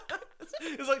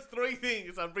 There's like three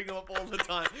things I bring them up all the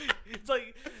time. It's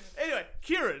like, anyway,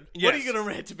 Kieran, What are you going to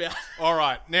rant about? All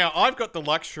right. Now, I've got the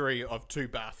luxury of 2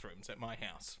 bathrooms at my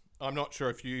house. I'm not sure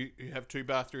if you have 2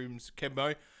 bathrooms,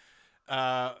 Kembo.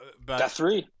 But got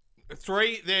 3.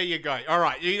 3, there you go. All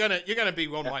right. You're gonna be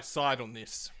on my side on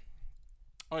this.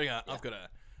 Oh yeah, I've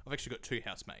actually got 2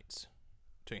 housemates.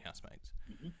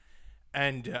 Mm-hmm.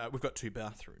 And we've got 2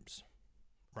 bathrooms.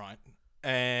 Right.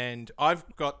 And I've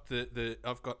got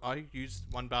I use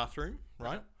one bathroom,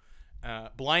 right?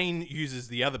 Blaine uses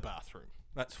the other bathroom.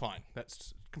 That's fine.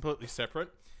 That's completely separate.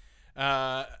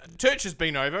 Turch has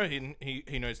been over.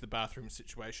 He knows the bathroom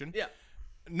situation. Yeah.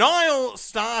 Niall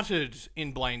started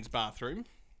in Blaine's bathroom.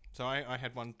 So I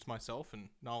had one to myself and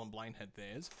Niall and Blaine had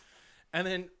theirs. And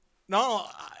then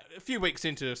Niall, a few weeks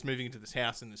into us moving into this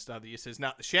house in the start of the year, says,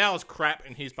 the shower's crap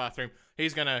in his bathroom.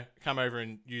 He's going to come over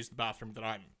and use the bathroom that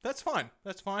I'm in. That's fine.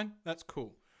 That's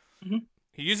cool. Mm-hmm.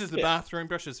 He uses the bathroom,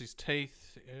 brushes his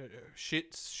teeth,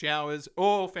 shits, showers.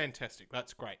 All fantastic.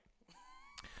 That's great.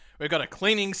 We've got a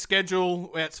cleaning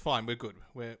schedule. That's fine. We're good.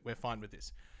 We're fine with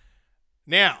this.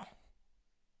 Now,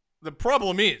 the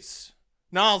problem is,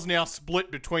 Niall's now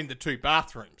split between the 2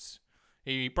 bathrooms.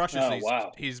 He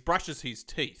brushes brushes his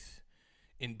teeth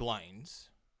in Blaine's,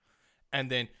 and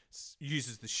then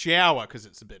uses the shower because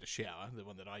it's a better shower, the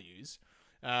one that I use.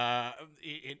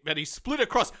 But he's split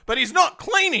across, but he's not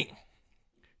cleaning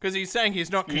because he's saying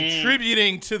he's not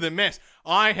contributing to the mess.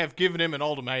 I have given him an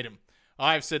ultimatum.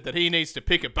 I have said that he needs to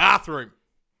pick a bathroom.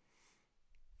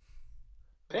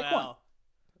 Pick one.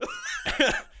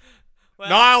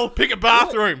 Niall, pick a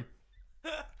bathroom.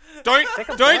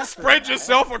 Don't spread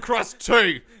yourself across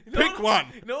two. Pick one.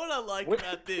 You know what I like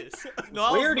about this?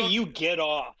 Where do you get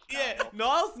off? Yeah,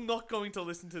 Niall's not going to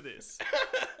listen to this.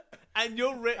 And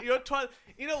you're trying.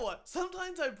 You know what?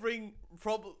 Sometimes I bring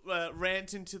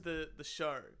rant into the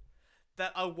show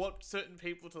that I want certain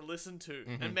people to listen to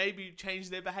and maybe change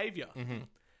their behavior. No,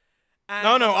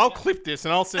 I'll clip this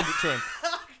and I'll send it to him.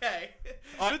 Okay.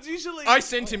 But usually I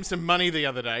sent him some money the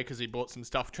other day because he bought some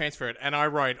stuff, transfer it, and I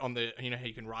wrote on the, you know how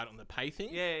you can write on the pay thing?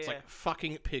 Yeah, It's like,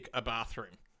 fucking pick a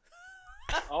bathroom.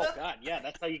 Oh, God, yeah,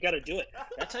 that's how you got to do it.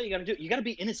 That's how you got to do it. You got to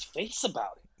be in his face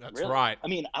about it. That's really. right. I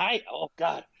mean, oh,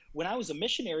 God. When I was a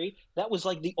missionary, that was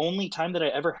like the only time that I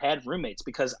ever had roommates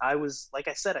because I was, like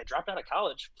I said, I dropped out of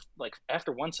college like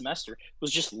after one semester,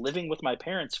 was just living with my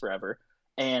parents forever.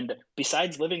 And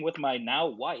besides living with my now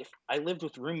wife, I lived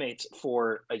with roommates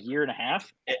for a year and a half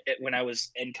when I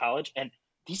was in college. And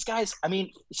these guys, I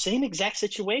mean, same exact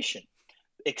situation,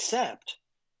 except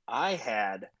I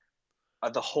had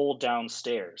the whole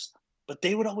downstairs. But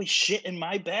they would always shit in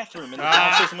my bathroom in the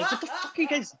downstairs. I'm like, what the fuck are you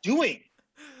guys doing?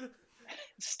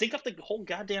 Stink up the whole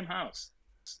goddamn house.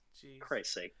 Jeez.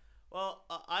 Christ's sake. Well,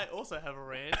 I also have a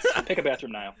rant. Pick a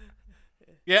bathroom, Niall.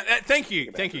 Yeah, thank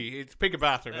you. It's pick a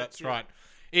bathroom. That's right.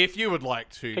 If you would like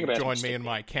to join me in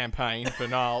my campaign for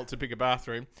Niall to pick a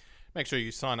bathroom, make sure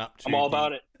you sign up to I'm all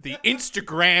about it. The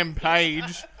Instagram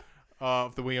page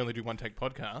of the We Only Do One Take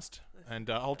podcast, and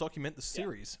I'll document the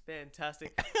series. Yeah,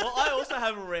 fantastic. Well, I also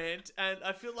have a rant, and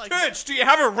I feel like... Church, do you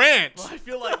have a rant? I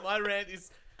feel like my rant is...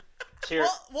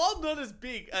 While not as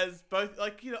big as both...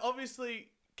 Like, you know, obviously,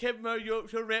 Kevmo, your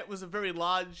rant was a very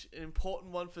large and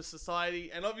important one for society,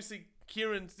 and obviously...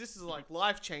 Kieran's, this is like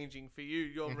life-changing for you,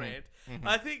 your rant.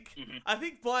 I think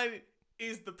mine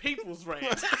is the people's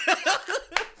rant.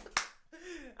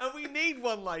 And we need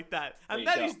one like that. And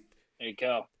that is there you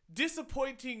go.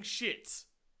 Disappointing shits.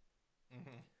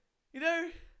 You know,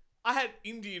 I had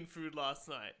Indian food last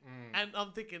night. And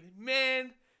I'm thinking,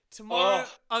 man, tomorrow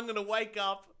I'm going to wake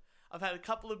up. I've had a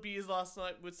couple of beers last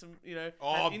night with some, you know...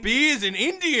 beers and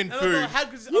Indian food. I'm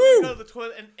going to go to the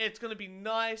toilet and it's going to be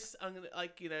nice. I'm going to,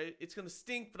 like, you know, it's going to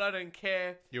stink, but I don't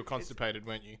care. You were constipated,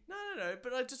 weren't you? No.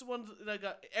 But I just wanted, like,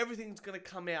 everything's going to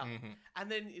come out.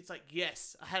 And then it's like,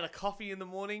 yes, I had a coffee in the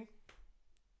morning.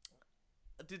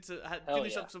 I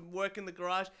finished up some work in the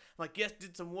garage. I'm like, yes,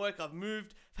 did some work. I've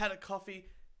moved. I've had a coffee.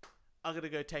 I'm going to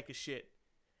go take a shit.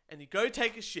 And you go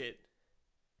take a shit.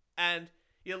 And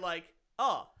you're like,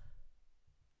 oh...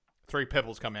 3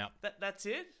 pebbles come out. That's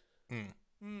it? There's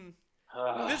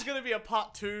going to be a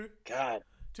part 2. God.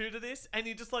 2 to this. And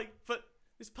you're just like, but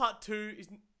this part 2 is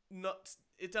not,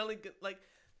 it's only like,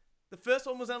 the first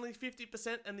one was only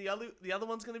 50% and the other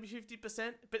one's going to be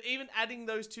 50%. But even adding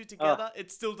those 2 together,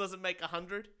 it still doesn't make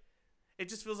 100. It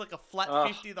just feels like a flat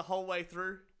 50 the whole way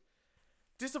through.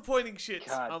 Disappointing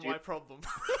shits are my problem.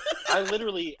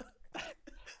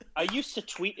 I used to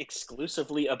tweet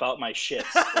exclusively about my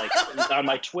shits. Like, on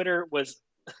my Twitter was,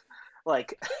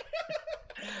 like...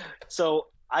 So,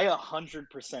 I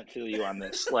 100% feel you on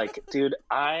this. Like, dude,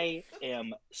 I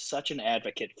am such an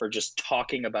advocate for just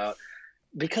talking about...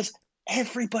 Because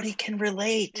everybody can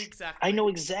relate. Exactly. I know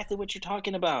exactly what you're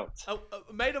talking about. A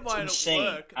mate of mine at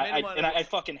work... I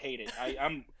fucking hate it.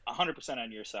 I'm 100%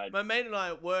 on your side. My mate and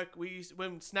I at work,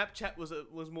 when Snapchat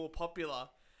was more popular,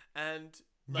 and...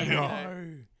 Like, no. You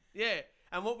know, yeah,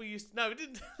 and what we used to... No, we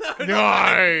didn't...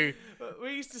 No!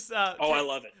 We used to... I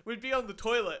love it. We'd be on the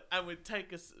toilet, and we'd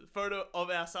take a photo of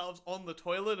ourselves on the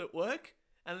toilet at work,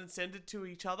 and then send it to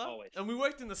each other. Always. And we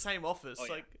worked in the same office,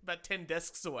 like about 10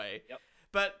 desks away. Yep.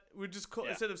 But we'd just call...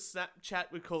 Instead of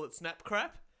Snapchat, we'd call it Snapcrap.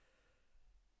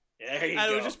 There you go.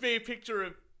 And it would just be a picture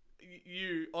of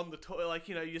you on the toilet, like,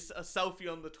 you know, a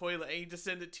selfie on the toilet, and you just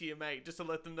send it to your mate, just to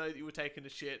let them know that you were taking a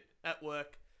shit at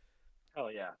work. Hell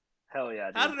yeah,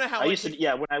 dude. I don't know how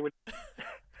when I would...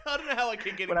 I don't know how I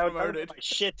could get it when I would promoted. my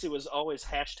shits, it was always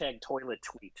 #toilet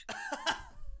tweet.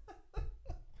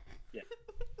 Yeah.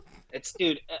 It's,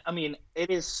 dude, I mean, it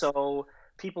is so...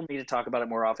 People need to talk about it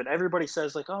more often. Everybody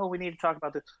says, like, oh, we need to talk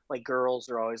about this. Like, girls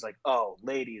are always like, oh,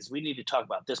 ladies, we need to talk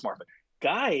about this more often.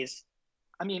 Guys,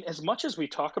 I mean, as much as we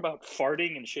talk about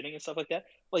farting and shitting and stuff like that,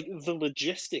 like, the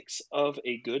logistics of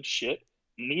a good shit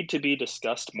need to be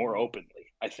discussed more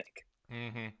openly, I think.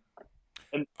 Mm-hmm.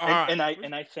 And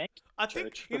I think I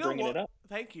think Church, for bringing it up.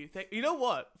 Thank you. You know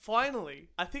what? Finally,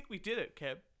 I think we did it,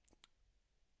 Kev.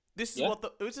 This is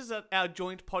this is our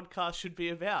joint podcast should be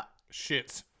about.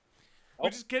 Shit. We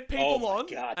just get people on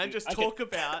and just talk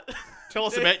about. Tell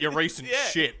us about your recent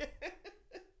shit.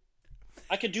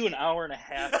 I could do an hour and a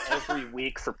half every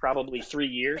week for probably 3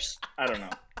 years. I don't know.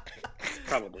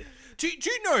 Probably. Do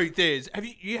you know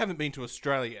you haven't been to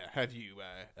Australia, have you,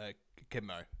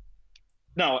 Kemo?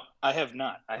 No, I have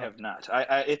not. I have not.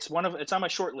 It's on my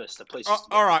short list of places.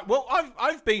 All right. Well,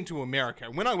 I've been to America.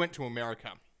 When I went to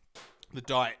America, the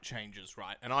diet changes,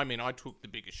 right? And I mean, I took the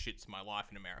biggest shits of my life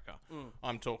in America.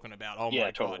 I'm talking about,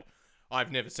 my God,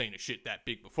 I've never seen a shit that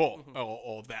big before,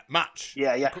 or that much.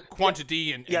 Yeah.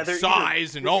 Quantity and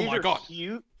size, and oh my God.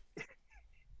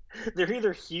 They're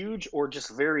either huge or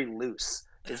just very loose,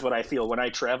 is what I feel when I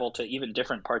travel to even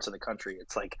different parts of the country.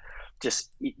 It's like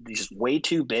just way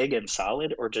too big and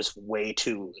solid, or just way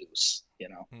too loose, you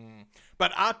know.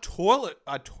 But our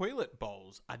toilet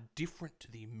bowls are different to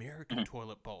the American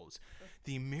toilet bowls.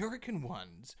 The American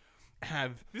ones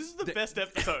have. This is the best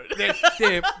episode. They're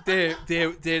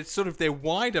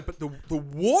wider, but the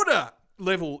water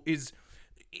level is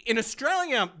in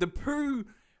Australia. The poo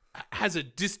has a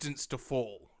distance to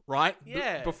fall. Right?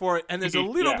 Yeah. Before it, and there's a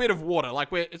little bit of water.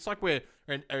 It's like we're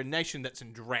a nation that's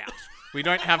in drought. We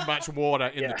don't have much water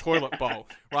in the toilet bowl,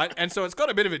 right? And so it's got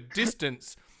a bit of a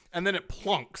distance, and then it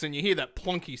plonks, and you hear that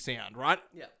plonky sound, right?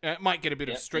 Yeah. It might get a bit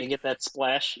of streak. You get that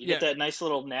splash. You get that nice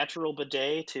little natural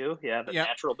bidet too. Yeah, the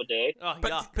natural bidet. Oh,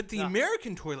 but the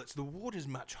American toilets, the water's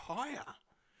much higher,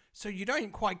 so you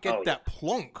don't quite get that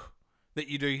plonk that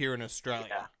you do here in Australia.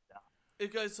 Yeah.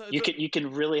 It goes, you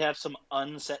can really have some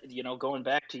going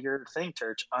back to your thing,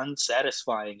 Turch.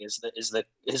 Unsatisfying is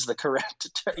the correct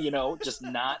just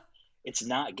not. It's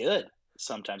not good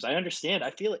sometimes. I understand.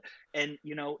 I feel it, and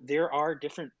there are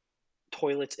different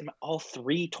toilets. All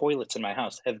 3 toilets in my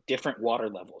house have different water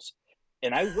levels,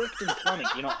 and I worked in plumbing.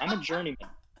 I'm a journeyman.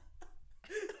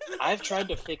 I've tried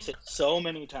to fix it so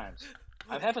many times.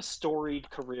 I have a storied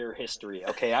career history.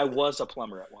 Okay, I was a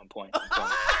plumber at one point,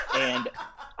 and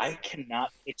I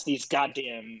cannot fix these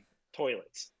goddamn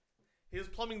toilets. He was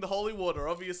plumbing the holy water.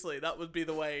 Obviously, that would be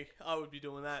the way I would be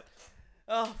doing that.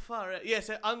 Oh, far out. Yeah,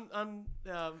 so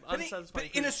unsatisfying. But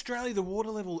in Australia, the water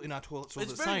level in our toilets is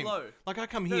the same. It's very low. Like I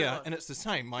come here and it's the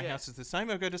same. My house is the same.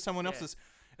 I go to someone else's,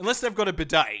 unless they've got a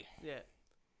bidet. Yeah.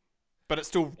 But it's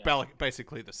still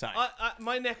basically the same.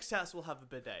 My next house will have a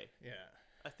bidet. Yeah.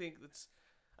 I think that's.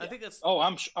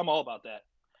 I'm all about that.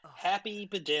 Oh. Happy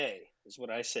bidet is what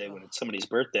I say when it's somebody's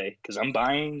birthday, because I'm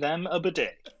buying them a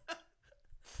bidet.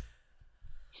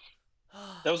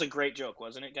 That was a great joke,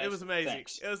 wasn't it, guys? It was amazing.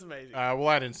 Thanks. It was amazing.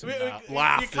 We'll add in some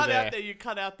laughter there. You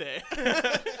cut out there.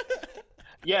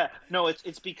 Yeah, no,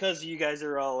 it's because you guys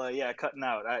are all cutting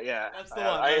out. That's the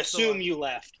one. I assume you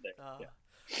laughed there.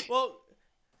 Well,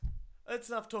 that's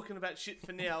enough talking about shit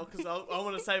for now, because I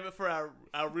want to save it for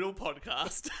our real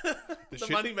podcast, the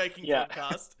money making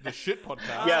podcast, the shit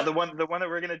podcast. Yeah, the one that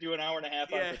we're gonna do an hour and a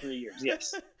half on for 3 years.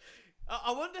 Yes.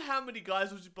 I wonder how many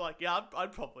guys would just be like, yeah,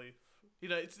 I'd probably.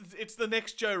 It's the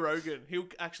next Joe Rogan. He'll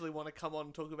actually want to come on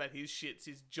and talk about his shits,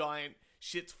 his giant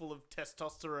shits full of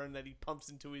testosterone that he pumps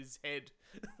into his head.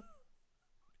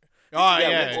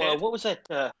 What was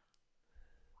that?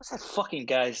 What's that fucking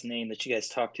guy's name that you guys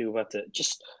talked to about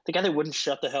the guy that wouldn't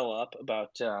shut the hell up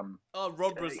about?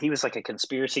 Rob. He was like a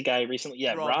conspiracy guy recently.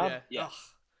 Yeah, Rob. Yeah.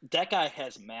 That guy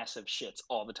has massive shits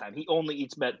all the time. He only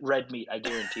eats red meat. I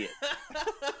guarantee it.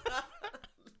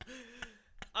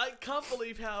 I can't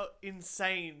believe how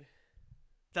insane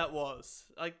that was.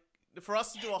 Like, for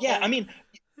us to do I mean,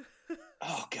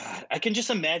 oh God, I can just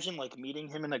imagine like meeting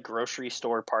him in a grocery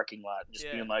store parking lot and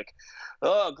just being like,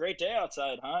 "Oh, great day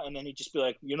outside, huh?" And then he'd just be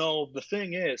like, the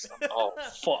thing is, oh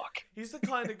fuck. He's the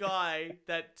kind of guy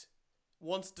that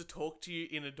wants to talk to you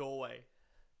in a doorway.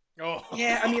 Oh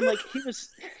yeah, I mean, like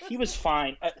he was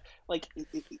fine. Like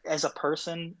as a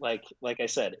person, like I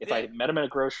said, if I met him in a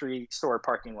grocery store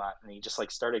parking lot and he just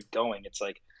like started going, it's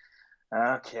like,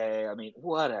 okay, I mean,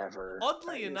 whatever.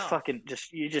 Oddly enough, fucking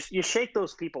you shake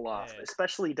those people off,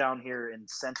 especially down here in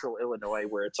central Illinois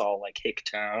where it's all like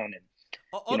Hicktown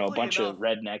and a bunch of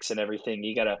rednecks and everything.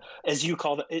 You gotta, as you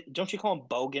call them, don't you call them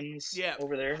bogans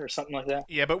over there or something like that?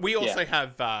 Yeah, but we also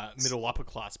have middle upper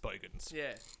class bogans.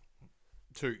 Yeah.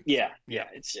 Too. Yeah.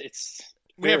 It's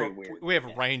very weird. We have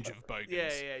a range of bogans.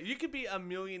 Yeah. You could be a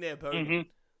millionaire bogan. Mm-hmm.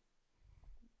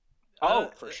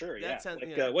 Oh, for sure. Yeah. Sounds,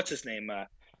 what's his name?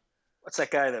 What's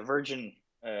that guy? The Virgin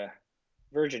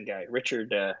guy, Richard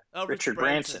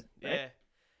Branson. Right? Yeah.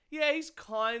 Yeah, he's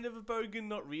kind of a bogan,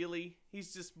 not really.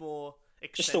 He's just more.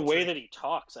 just the way that he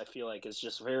talks, I feel like is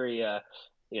just very,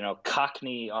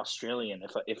 Cockney Australian,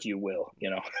 if you will,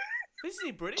 Isn't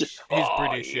he British? He's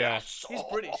British, yeah. Yes. He's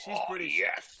British. He's British.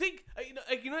 Yes. Think,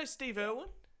 you know Steve Irwin?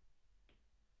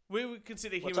 We would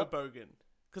consider him a bogan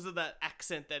because of that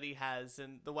accent that he has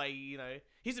and the way,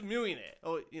 he's a millionaire.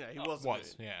 Or, he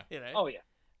was. Yeah. Oh, yeah.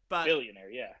 But, billionaire,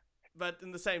 yeah. But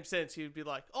in the same sense, he'd be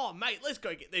like, oh, mate, let's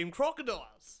go get them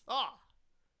crocodiles. Oh.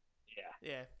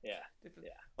 Yeah.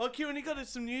 Oh, Kieran, you got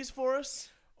some news for us?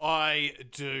 I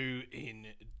do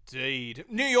indeed.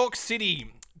 New York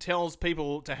City tells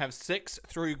people to have sex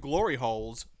through glory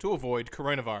holes to avoid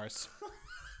coronavirus.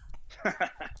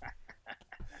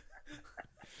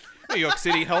 New York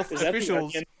City health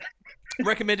officials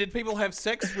recommended people have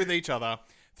sex with each other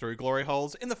through glory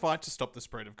holes in the fight to stop the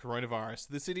spread of coronavirus.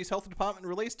 The city's health department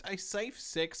released a safe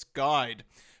sex guide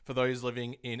for those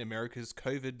living in America's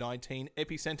COVID-19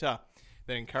 epicenter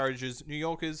that encourages New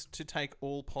Yorkers to take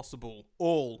all possible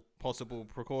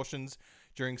precautions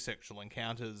during sexual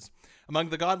encounters. Among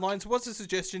the guidelines was a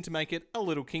suggestion to make it a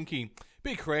little kinky.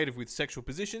 Be creative with sexual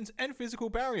positions and physical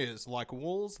barriers, like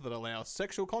walls that allow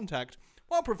sexual contact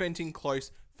while preventing close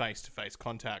face-to-face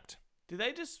contact. Did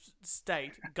they just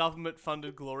state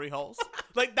government-funded glory holes?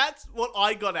 Like, that's what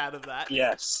I got out of that.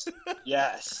 Yes.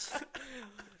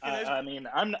 I mean,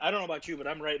 I don't know about you, but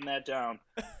I'm writing that down.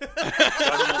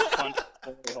 Government-funded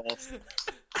glory holes.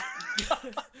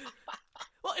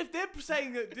 Well, if they're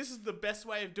saying that this is the best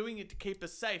way of doing it to keep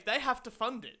us safe, they have to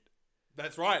fund it.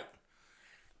 That's right.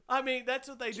 I mean, that's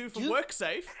what they do for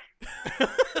WorkSafe.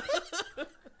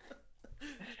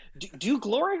 Do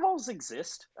glory holes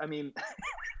exist? I mean,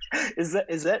 is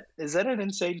that an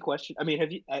insane question? I mean,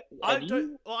 have you I've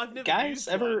never guys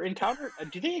ever encountered?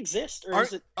 Do they exist, or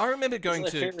is it? I remember going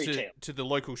to the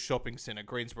local shopping centre,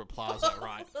 Greensboro Plaza,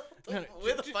 right?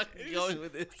 Where the fuck are you going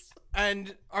with this?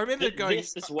 And I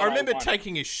remember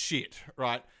taking a shit,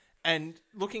 right? And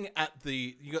looking at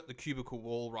you got the cubicle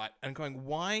wall, right? And going,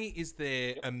 why is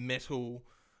there a metal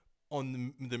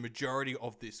on the majority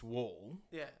of this wall?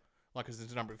 Yeah. Like,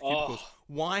 there's a number of cubicles.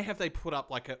 Why have they put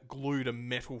up, glued a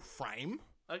metal frame?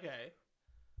 Okay.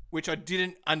 Which I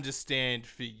didn't understand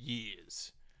for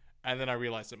years. And then I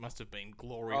realised it must have been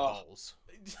glory holes.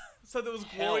 So there was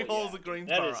glory holes at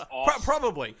Greensboro? That is awesome.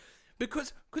 Probably.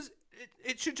 Because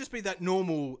it should just be that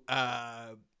normal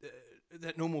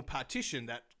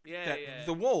partition,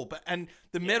 the wall. And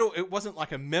the metal, it wasn't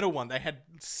like a metal one. They had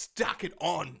stuck it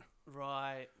on.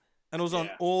 Right. And it was on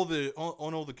all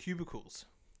the cubicles.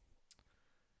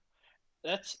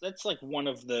 That's like one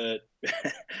of the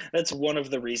that's one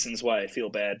of the reasons why I feel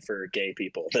bad for gay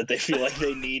people, that they feel like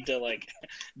they need to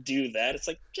do that. It's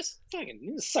like, just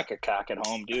fucking suck a cock at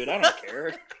home, dude. I don't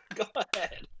care. Go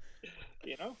ahead.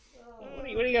 What do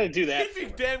you got to do that? Keep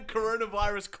your damn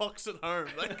coronavirus cocks at home,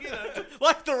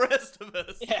 like the rest of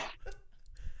us. Yeah.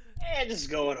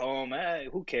 Just go at home.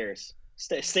 Who cares?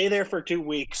 Stay there for 2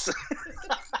 weeks.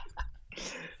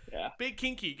 Yeah. Be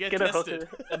kinky, get tested. A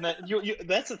hooker. And then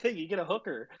that's the thing, you get a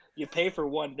hooker, you pay for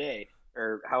 1 day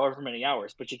or however many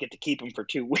hours, but you get to keep them for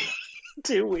 2 weeks.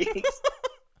 2 weeks.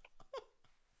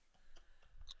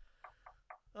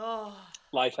 Oh.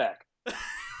 Life hack.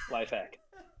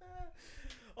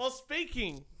 Well,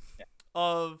 speaking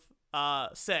of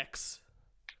sex,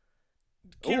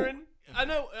 Kieran, ooh. I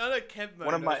know Kev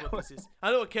knows what this is.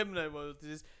 I know what Kev knows what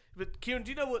this is. But Kieran,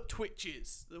 do you know what Twitch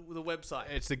is? The website.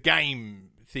 It's the game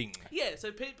thing. Yeah, so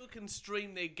people can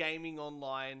stream their gaming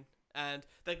online, and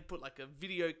they can put a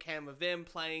video cam of them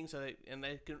playing, and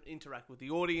they can interact with the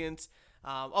audience.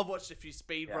 I've watched a few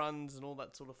speed runs and all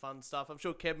that sort of fun stuff. I'm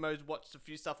sure Kevmo's watched a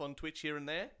few stuff on Twitch here and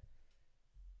there.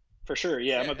 For sure,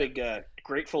 yeah. I'm a big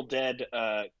Grateful Dead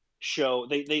show.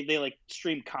 They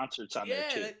stream concerts on there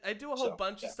too. Yeah, they do a whole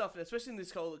bunch of stuff, especially in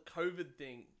this whole COVID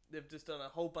thing. They've just done a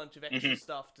whole bunch of extra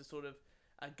stuff to sort of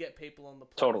get people on the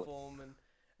platform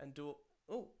and do it.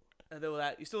 Oh, and all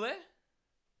that. You still there?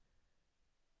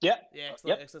 Yeah. Yeah,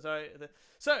 excellent. Sorry.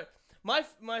 So, my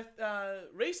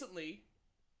recently,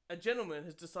 a gentleman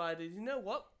has decided, you know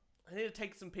what? I need to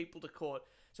take some people to court.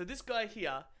 So this guy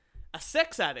here, a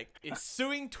sex addict, is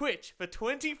suing Twitch for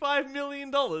 $25 million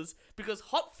because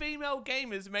hot female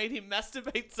gamers made him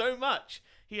masturbate so much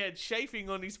he had chafing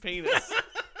on his penis.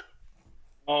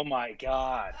 Oh my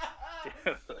god.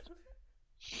 Dude.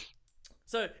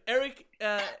 So, Eric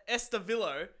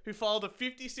Estavillo, who filed a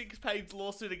 56-page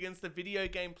lawsuit against the video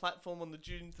game platform on the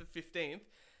June the 15th,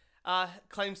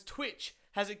 claims Twitch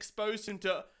has exposed him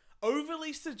to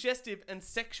overly suggestive and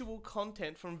sexual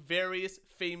content from various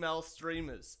female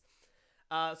streamers.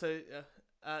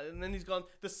 and then he's gone,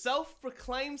 the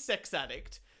self-proclaimed sex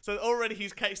addict. So already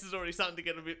his case is already starting to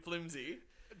get a bit flimsy.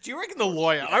 Do you reckon the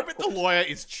lawyer? I bet the lawyer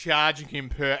is charging him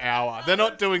per hour. They're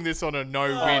not doing this on a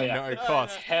no-win, no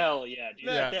cost. Hell yeah, dude.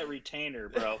 Get that retainer,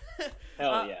 bro.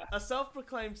 Hell yeah. A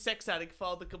self-proclaimed sex addict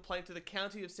filed the complaint to the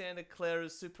County of Santa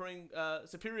Clara's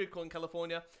Superior Court in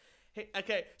California.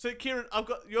 Okay, so Kieran,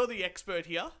 you're the expert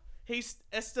here.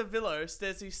 Estevillo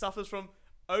says he suffers from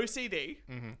OCD,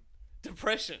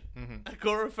 depression,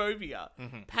 agoraphobia,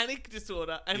 panic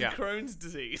disorder, and Crohn's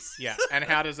disease. Yeah, and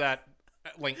how does that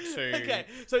link to... Okay,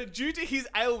 so due to his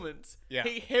ailments,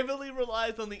 he heavily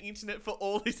relies on the internet for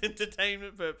all his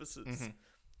entertainment purposes.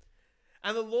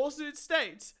 And the lawsuit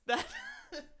states that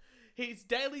his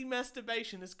daily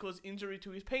masturbation has caused injury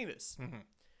to his penis.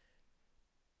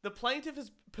 The plaintiff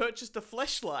has purchased a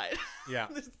fleshlight. Yeah.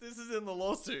 This is in the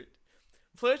lawsuit.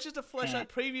 Purchased a fleshlight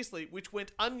previously, which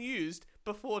went unused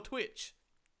before Twitch.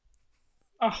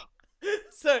 Oh.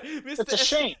 So, It's a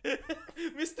shame.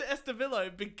 Mr.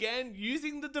 Estevillo began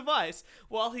using the device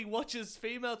while he watches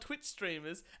female Twitch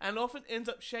streamers and often ends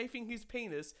up chafing his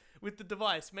penis with the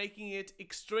device, making it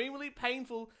extremely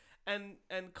painful and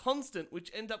constant,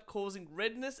 which end up causing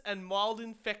redness and mild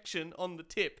infection on the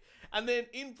tip. And then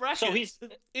in brackets,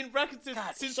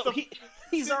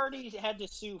 he's already had to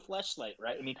sue Fleshlight,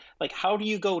 right? I mean, like, how do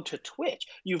you go to Twitch?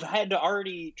 You've had to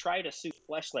already try to sue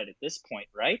Fleshlight at this point,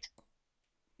 right?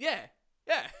 Yeah.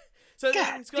 So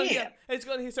then it's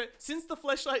gone here. So since the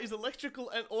fleshlight is electrical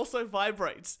and also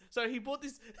vibrates, so he bought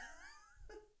this.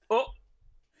 So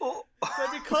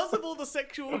because of all the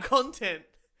sexual content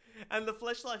and the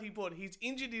fleshlight he bought, he's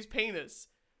injured his penis,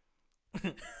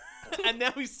 and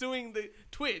now he's suing the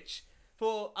Twitch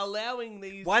for allowing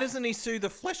these. Why doesn't he sue the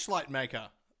fleshlight maker?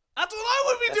 That's what I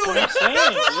would be doing. That's what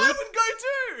I would go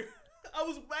too. I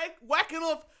was whacking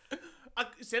off. I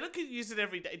said I could use it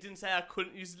every day. It didn't say I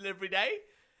couldn't use it every day.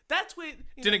 That's where...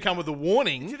 Didn't come with a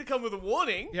warning. Didn't come with a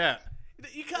warning. Yeah.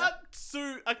 You can't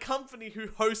sue a company who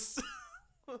hosts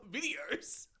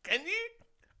videos, can you?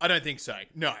 I don't think so.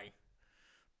 No.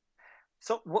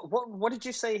 So what did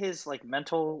you say his like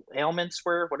mental ailments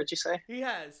were? What did you say? He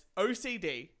has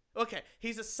OCD. Okay,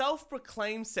 he's a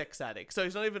self-proclaimed sex addict, so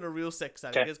he's not even a real sex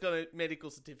addict. Okay. He's got a medical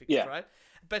certificate, right?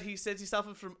 But he says he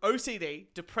suffers from OCD,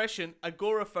 depression,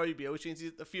 agoraphobia, which means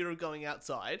the fear of going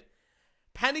outside,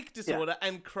 panic disorder,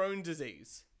 and Crohn's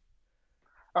disease.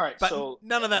 All right, but so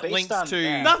none of that links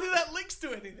to... Nothing that links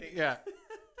to anything. Yeah.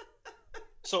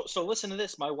 So listen to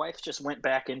this. My wife just went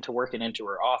back into working into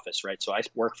her office, right? So I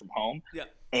work from home. Yeah.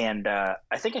 And I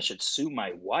think I should sue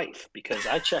my wife because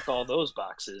I check all those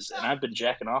boxes and I've been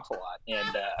jacking off a lot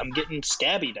and I'm getting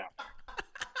scabby down.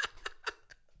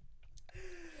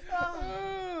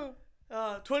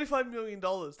 $25 million.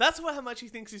 That's how much he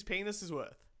thinks his penis is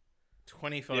worth.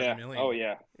 25 million. Oh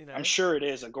yeah. You know? I'm sure it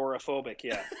is agoraphobic.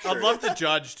 Yeah. Sure. I'd love the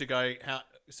judge to go.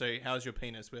 How's your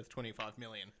penis worth 25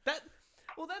 million?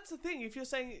 Well, that's the thing. If you're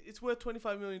saying it's worth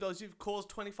 $25 million, you've caused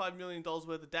 $25 million worth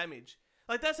of damage.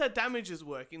 Like, that's how damages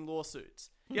work in lawsuits.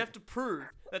 You have to prove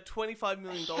that $25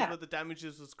 million worth of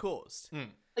damages was caused.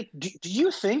 Like, do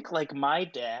you think, like, my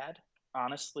dad,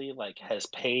 honestly, like, has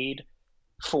paid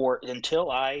for, until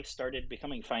I started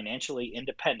becoming financially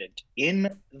independent in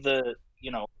the,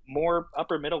 more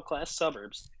upper middle class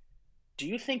suburbs, do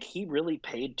you think he really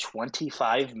paid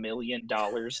 $25 million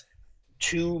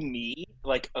to me,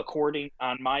 like,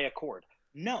 on my accord?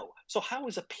 No. So how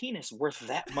is a penis worth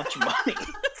that much money?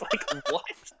 It's like, what?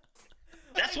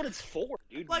 That's what it's for,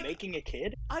 dude. Like, making a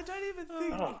kid? I don't even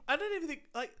think,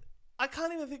 like, I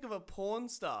can't even think of a porn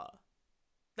star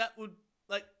that would,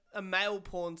 like, a male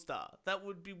porn star that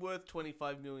would be worth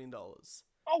 $25 million.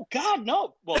 Oh, God,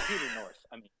 no. Well, Peter North,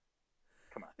 I mean,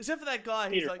 come on. Except for that guy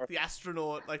who's, like, the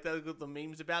astronaut, like, they've got the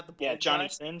memes about the Yeah, Johnny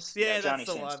Sins. Yeah, Johnny that's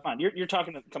the Sins. one. Come on, you're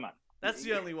talking to, come on. That's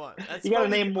the only one. You gotta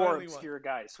name more obscure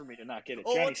guys for me to not get it.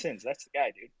 Johnny Sins, that's the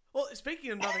guy, dude. Well, speaking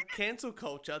of another cancel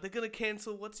culture, they're gonna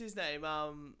cancel, what's his name?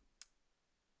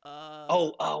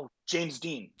 James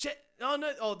Dean. They've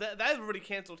already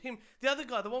cancelled him. The other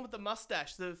guy, the one with the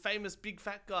mustache, the famous big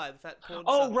fat guy, the fat porn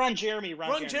star. Ron Jeremy.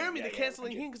 Ron Jeremy, they're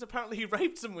cancelling him because apparently he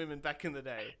raped some women back in the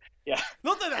day. Yeah.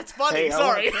 Not that that's funny,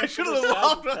 sorry. I should have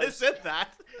laughed when I said that.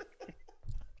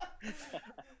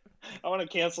 I want to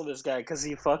cancel this guy because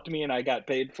he fucked me and I got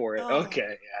paid for it.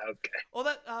 Okay. Well,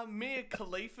 that Mia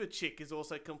Khalifa chick is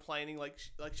also complaining, like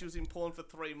she was in porn for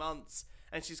 3 months,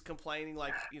 and she's complaining,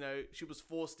 like, she was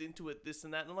forced into it, this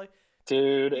and that, and I'm like,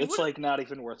 dude, it's like not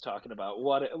even worth talking about.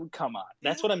 Come on,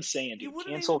 that's what I'm saying, dude.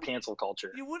 Cancel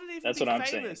culture. You wouldn't even that's be what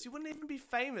famous. I'm saying. You wouldn't even be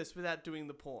famous without doing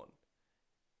the porn.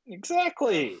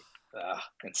 Exactly.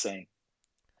 Insane.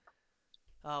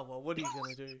 Oh well, what are you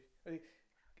gonna do?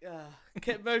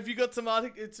 Mo, have you got some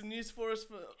news for us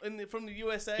from the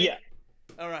USA? Yeah.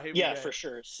 All right. Here we go. For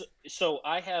sure. So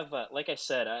I have, like I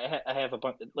said, I have a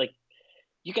bunch. Like,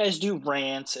 you guys do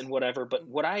rants and whatever, but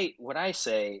what I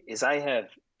say is I have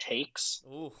takes.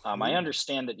 Ooh. I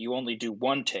understand that you only do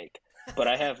one take, but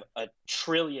I have a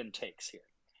trillion takes here.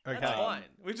 Okay. That's fine.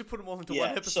 We just put them all into one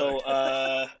episode.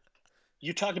 So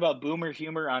you talked about boomer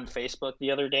humor on Facebook the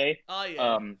other day. Oh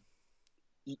yeah.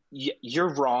 You're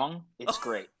wrong. It's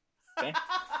great. Okay.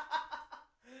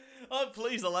 Oh,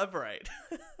 please elaborate.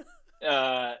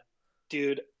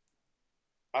 Dude,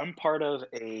 I'm part of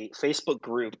a Facebook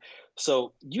group.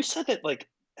 So you said that, like,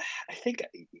 I think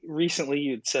recently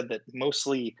you'd said that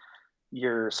mostly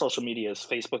your social media is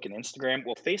Facebook and Instagram.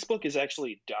 Well, Facebook is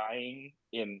actually dying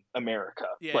in America.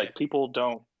 Yeah. Like, people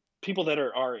that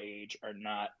are our age are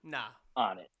not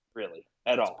on it really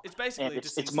at all. It's basically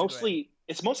just it's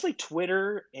mostly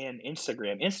Twitter and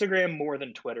Instagram. Instagram more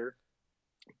than Twitter.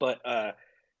 But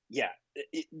yeah,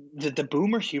 the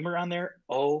boomer humor on there,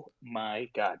 oh my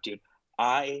god, dude.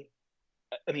 I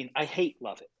mean, I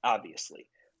love it, obviously,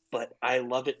 but I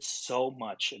love it so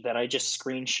much that I just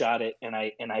screenshot it and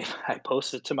I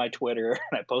post it to my Twitter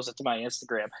and I post it to my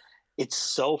Instagram. It's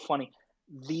so funny.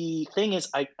 The thing is,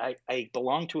 I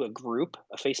belong to a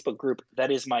Facebook group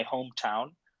that is my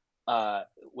hometown,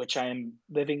 which I am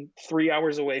living 3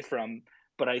 hours away from,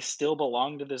 but I still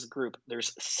belong to this group.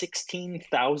 There's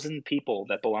 16,000 people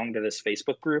that belong to this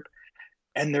Facebook group,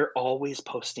 and they're always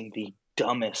posting the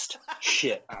dumbest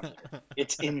shit on there.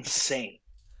 It's insane.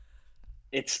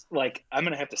 It's like, I'm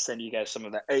gonna have to send you guys some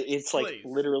of that. It's like, please.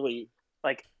 Literally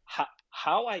like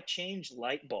how I changed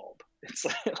light bulb. It's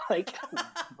like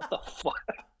what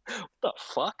the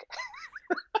fuck?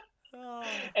 Oh.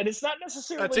 And it's not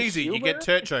necessarily that's easy. Humor. You get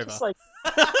church over. Like,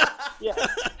 yeah.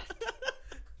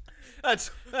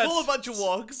 That's call a bunch of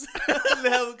wogs and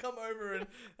they'll come over and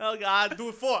I do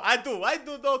it for I do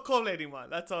don't call anyone.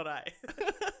 That's all right.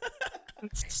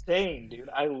 It's insane, dude.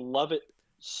 I love it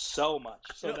so much.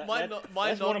 So that's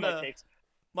one of my takes.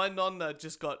 My nonna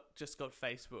just got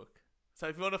Facebook. So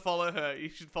if you want to follow her, you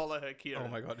should follow her, Kira. Oh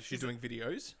my god, is she doing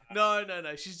videos? No.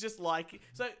 She's just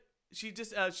she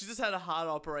just had a heart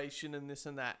operation and this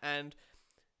and that, and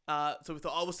so we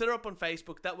thought, we'll set her up on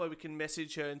Facebook. That way we can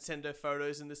message her and send her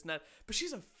photos and this and that. But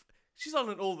she's on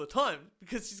it all the time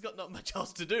because she's got not much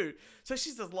else to do. So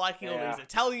she's just liking all these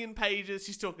Italian pages.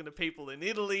 She's talking to people in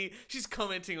Italy. She's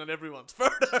commenting on everyone's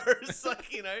photos.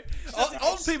 Like, you know.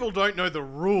 Old people don't know the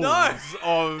rules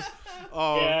of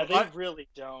yeah, they really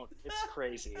don't. It's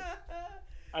crazy.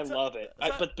 I love it.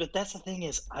 But that's the thing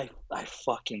is, I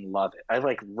fucking love it. I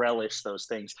like relish those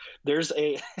things. There's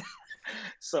a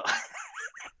so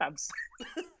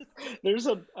there's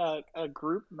a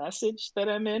group message that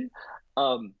I'm in.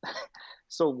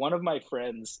 So one of my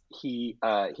friends, he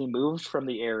moved from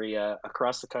the area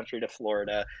across the country to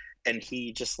Florida, and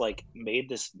he just like made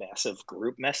this massive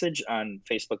group message on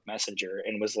Facebook Messenger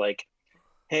and was like,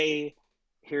 "Hey,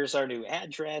 here's our new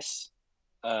address.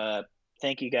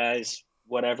 Thank you guys.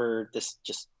 Whatever. This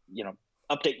just,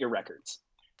 update your records."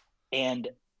 And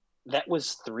that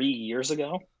was 3 years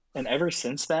ago. And ever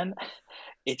since then,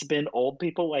 it's been old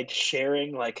people like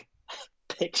sharing like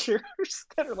pictures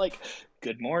that are like,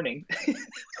 "Good morning."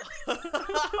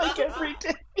 Like every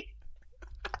day.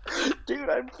 Dude,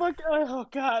 I'm fucking, oh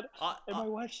god. And my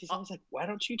wife, she's always like, "Why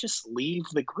don't you just leave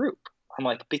the group?" I'm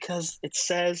like, "Because it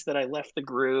says that I left the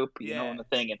group, you know, and the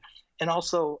thing. And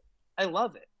also, I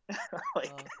love it."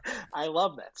 I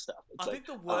love that stuff. It's I think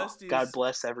the worst is God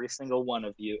bless every single one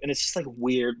of you. And it's just like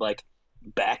weird, like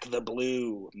back the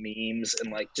blue memes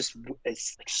and like just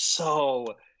it's like so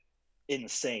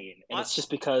insane. And it's just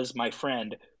because my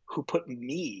friend who put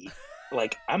me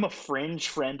like, I'm a fringe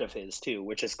friend of his too,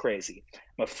 which is crazy.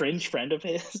 I'm a fringe friend of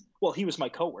his. Well, he was my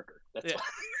coworker. That's why.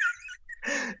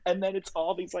 And then it's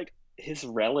all these like his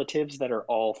relatives that are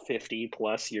all 50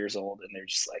 plus years old, and they're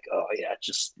just like, "Oh yeah,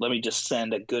 just let me just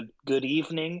send a good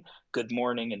evening, good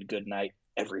morning, and good night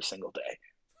every single day."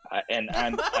 I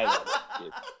love it,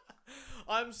 dude.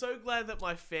 I'm so glad that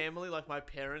my family, like my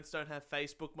parents, don't have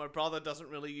Facebook. My brother doesn't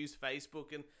really use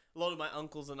Facebook, and a lot of my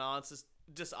uncles and aunts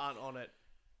just aren't on it,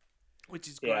 which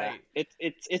is great. Yeah,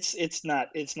 it's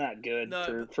not good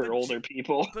for older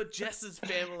people. But Jess's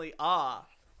family are.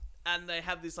 And they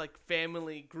have this like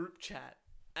family group chat,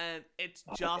 and it's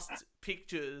just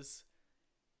pictures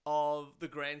of the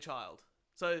grandchild.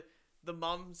 So the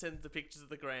mum sends the pictures of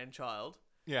the grandchild.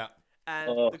 Yeah.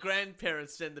 And the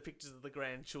grandparents send the pictures of the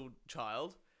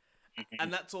grandchild.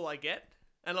 And that's all I get.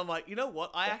 And I'm like, you know what?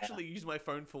 I actually use my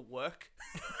phone for work.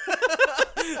 So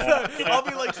I'll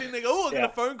be like sitting there, oh, I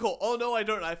got a phone call. Oh, no, I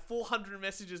don't. I have 400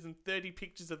 messages and 30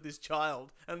 pictures of this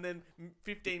child. And then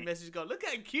 15 messages go, look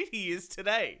how cute he is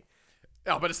today.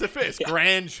 Oh, but it's the first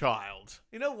grandchild.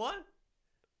 You know what?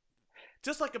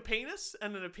 Just like a penis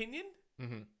and an opinion,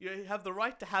 you have the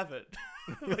right to have it.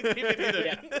 Like, keep it hidden.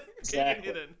 Yeah, exactly.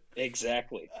 Keep it hidden.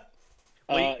 Exactly.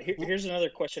 Here's another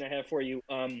question I have for you.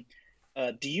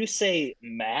 Do you say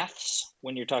maths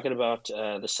when you're talking about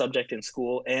the subject in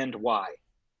school, and why?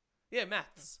 Yeah,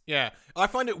 maths. Yeah, I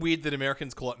find it weird that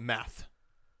Americans call it math.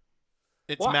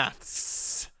 It's Why?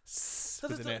 maths.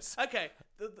 With an S. Okay,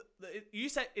 you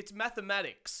say it's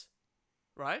mathematics,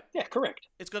 right? Yeah, correct.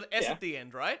 It's got an S at the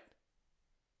end, right?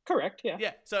 Correct, yeah.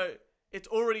 Yeah, so it's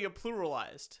already a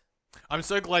pluralized. I'm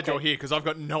so glad you're here because I've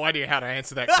got no idea how to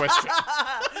answer that question.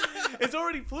 It's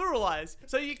already pluralized,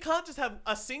 so you can't just have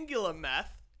a singular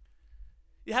math.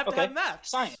 You have to have math.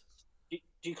 Science. Do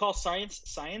you call science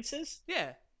sciences?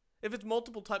 Yeah, if it's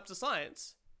multiple types of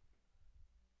science.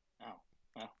 Oh,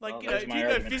 well, like well, you know, if you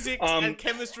know physics and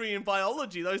chemistry and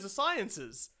biology, those are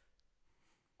sciences.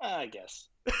 I guess.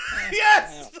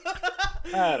 Yes. I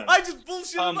don't know. I just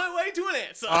bullshitted my way to an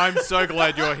answer. I'm so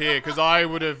glad you're here because I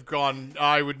would have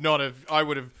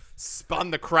spun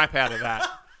the crap out of that.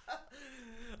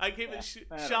 I keep it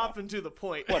sharp and to the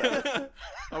point. Whatever.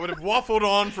 I would have waffled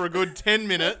on for a good 10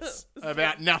 minutes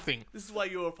about nothing. This is why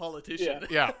you're a politician.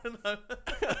 Yeah.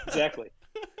 Exactly.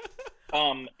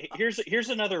 Here's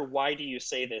another why do you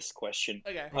say this question.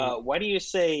 Okay. Why do you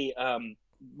say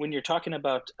when you're talking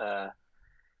about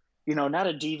not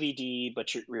a DVD,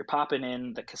 but you're popping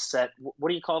in the cassette. What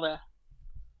do you call that?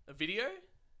 A video?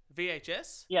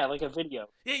 VHS? Yeah, like a video.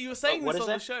 Yeah, you were saying this on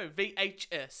the show.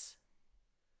 VHS.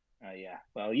 Yeah.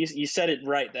 Well, you said it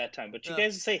right that time, but you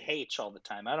guys say H all the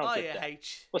time. I don't get that.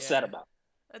 H. What's that about?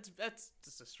 That's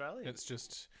just Australian. It's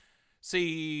just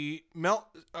Okay,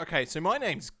 so my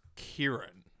name's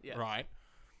Kieran, right?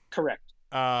 Correct.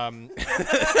 Thank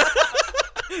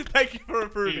you for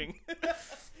approving.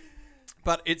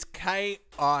 But it's Kieran.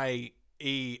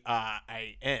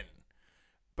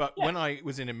 But when I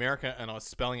was in America and I was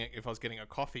spelling it, if I was getting a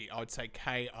coffee, I would say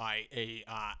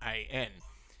Kieran.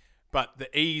 But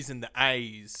the E's and the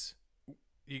A's,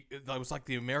 it was like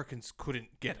the Americans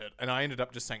couldn't get it. And I ended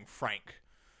up just saying Frank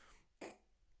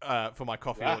for my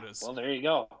coffee orders. Well, there you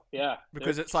go. Yeah.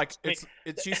 Because it's like, it's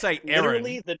you say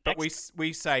Aaron, but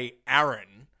we say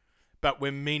Aaron, but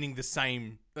we're meaning the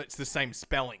same, it's the same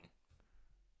spelling.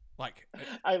 Like,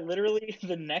 I literally,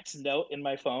 the next note in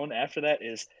my phone after that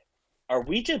is, are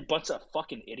we just a bunch of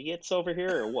fucking idiots over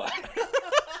here or what?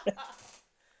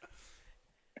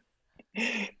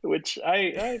 Which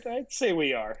I'd say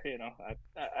we are.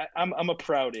 I'm a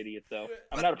proud idiot though.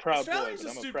 I'm not a proud boy, but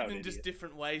I'm a proud idiot. In just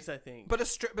different ways, I think. But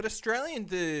Australian,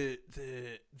 the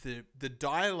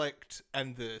dialect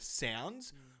and the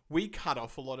sounds, we cut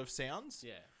off a lot of sounds.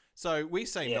 Yeah. So we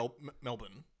say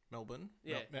Melbourne.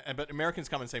 Yeah. But Americans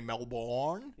come and say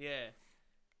Melbourne. Yeah.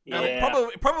 And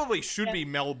it probably should be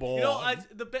Melbourne. You know,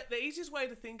 the easiest way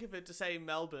to think of it to say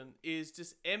Melbourne is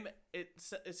just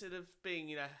instead of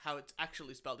being how it's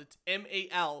actually spelled, it's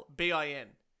Melbin.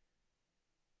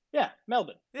 Yeah,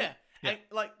 Melbourne. Yeah. And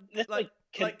like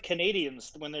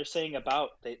Canadians when they're saying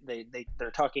about,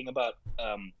 they're talking about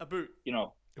a boot.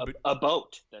 A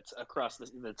boat that's across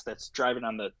that's driving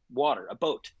on the water. A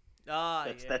boat.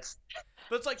 That's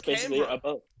but it's like basically Canberra. a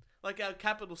boat. Like our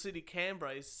capital city,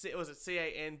 Canberra, was it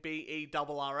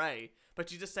Canberra?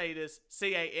 But you just say it as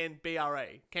Canberra,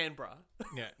 Canberra.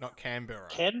 Yeah, not Canberra.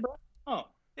 Canberra? Oh,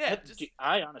 yeah.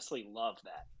 I honestly love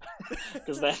that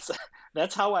because that's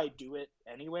how I do it.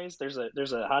 Anyways, there's a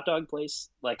hot dog place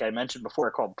like I mentioned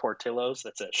before called Portillo's.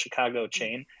 That's a Chicago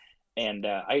chain, and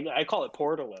I call it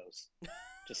Portillo's.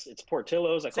 It's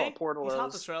Portillo's. I call it Portillo's. He's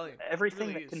half Australian. Everything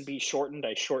really that can be shortened,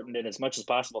 I shortened it as much as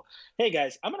possible. Hey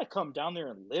guys, I'm gonna come down there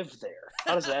and live there.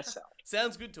 How does that sound?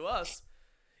 Sounds good to us.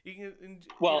 You can.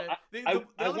 Well, the other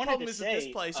problem is at this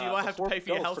place, you might have to pay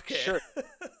for your healthcare. Sure.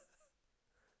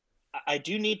 I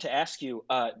do need to ask you.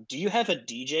 Do you have a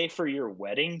DJ for your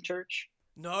wedding, Church?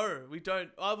 No, we don't.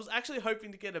 I was actually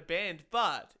hoping to get a band,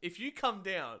 but if you come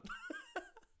down,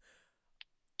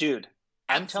 dude,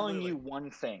 I'm telling you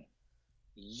one thing.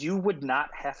 You would not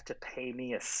have to pay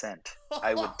me a cent.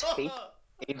 I would take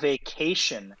a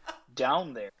vacation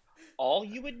down there. All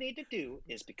you would need to do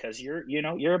is, because you're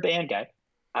a band guy,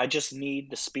 I just need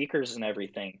the speakers and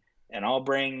everything. And I'll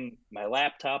bring my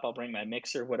laptop, I'll bring my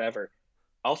mixer, whatever.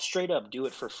 I'll straight up do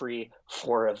it for free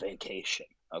for a vacation.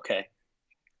 Okay?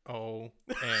 OMG.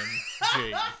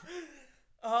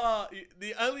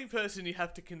 The only person you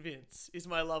have to convince is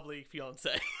my lovely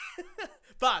fiance.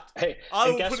 But hey, I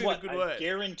will guess put what? in a good I word.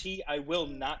 guarantee I will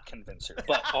not convince her.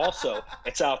 But also,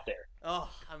 it's out there. Oh,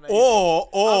 amazing.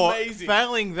 Or Amazing.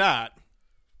 failing that,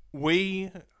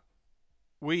 we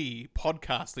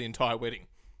podcast the entire wedding.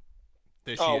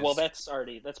 There she is. Well, that's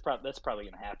probably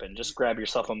gonna happen. Just grab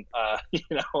yourself a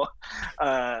what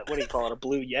do you call it, a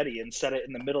blue Yeti, and set it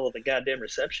in the middle of the goddamn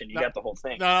reception. You got the whole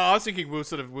thing. No, I was thinking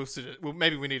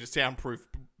maybe we need a soundproof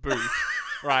booth,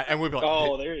 right? And we'll be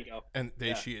like, there you go. And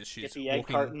there she is. She's get the egg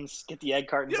cartons. Get the egg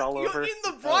cartons all over. You're in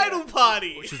the bridal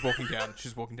party. She's walking down.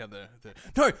 She's walking down the.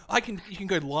 No, you can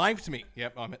go live to me.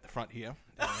 Yep, I'm at the front here.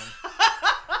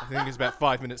 I think it's about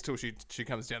 5 minutes till she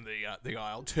comes down the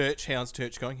aisle. How's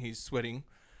Turch going? He's sweating.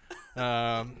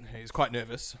 He's quite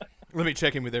nervous. Let me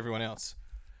check in with everyone else.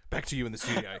 Back to you in the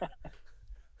studio.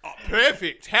 Oh,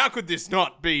 perfect. How could this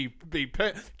not be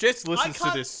perfect? Jess listens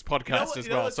to this podcast as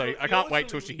well, so I can't wait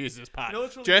till she hears this part.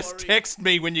 Jess, text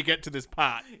me when you get to this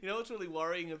part. You know what's really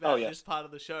worrying about this part of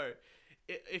the show?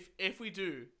 If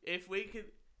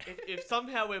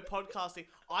somehow we're podcasting,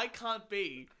 I can't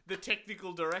be the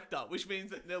technical director, which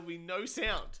means that there'll be no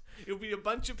sound. It'll be a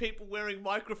bunch of people wearing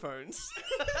microphones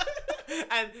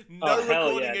and no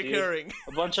recording occurring. Dude.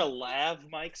 A bunch of lav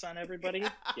mics on everybody.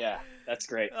 Yeah, that's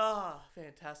great.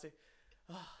 Fantastic.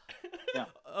 Yeah.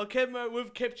 Okay, Mo,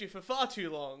 we've kept you for far too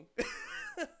long.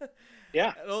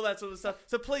 Yeah. And all that sort of stuff.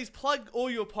 So please plug all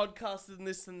your podcasts and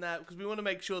this and that, because we want to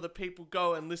make sure that people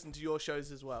go and listen to your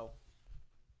shows as well.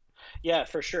 Yeah,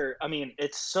 for sure. I mean,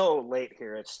 it's so late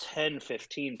here. It's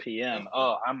 10:15 p.m.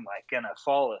 Oh, I'm like gonna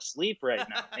fall asleep right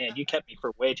now. Man, you kept me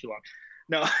for way too long.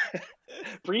 No,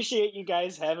 appreciate you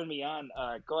guys having me on.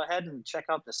 Go ahead and check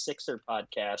out the Sixer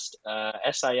podcast,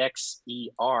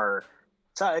 SIXER.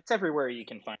 It's everywhere you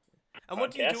can find podcasts. And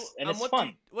what do you do? And it's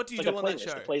fun. What do you do on that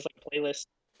show? It plays like a playlist.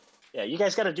 Yeah, you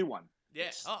guys got to do one.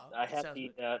 Yeah. I have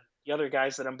the other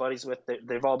guys that I'm buddies with.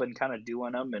 They've all been kind of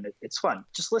doing them, and it's fun.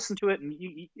 Just listen to it, and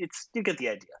you get the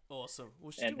idea. Awesome.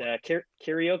 And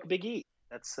Karaoke Big E.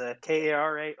 That's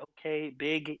Karaoke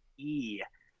Big E.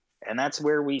 And that's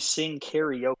where we sing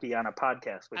karaoke on a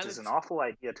podcast, which is an awful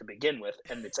idea to begin with,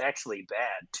 and it's actually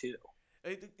bad too.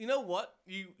 You know what?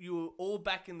 You were all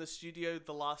back in the studio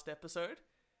the last episode,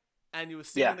 and you were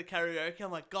singing the karaoke. I'm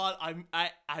like, God,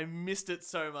 I missed it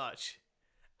so much.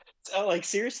 Like,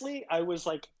 seriously, I was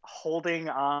like holding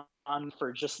on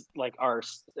for just like our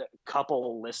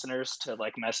couple listeners to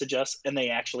like message us, and they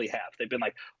actually have. They've been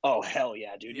like, "Oh hell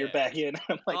yeah, dude, you're back in."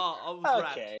 I'm like, I was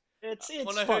okay. It's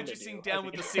when I heard you sing "Down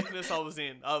with the Sickness," I was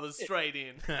in. I was straight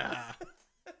in.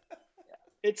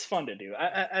 It's fun to do.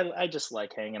 I just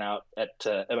like hanging out at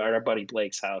our buddy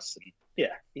Blake's house, and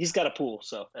yeah, he's got a pool,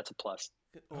 so that's a plus.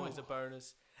 Always a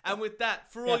bonus. And with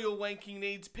that, for all your wanking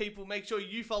needs, people, make sure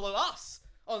you follow us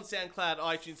on SoundCloud,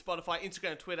 iTunes, Spotify,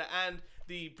 Instagram, Twitter, and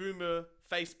the Boomer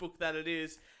Facebook that it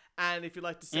is. And if you'd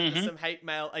like to send us some hate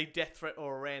mail, a death threat,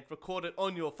 or a rant, record it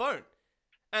on your phone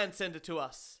and send it to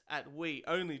us at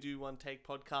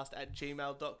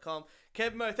weonlydoontakepodcast@gmail.com.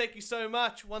 Kevmo, thank you so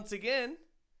much once again.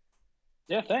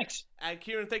 Yeah, thanks. And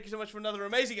Kieran, thank you so much for another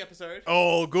amazing episode.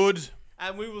 Oh, good.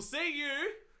 And we will see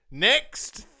you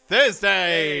next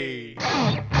Thursday.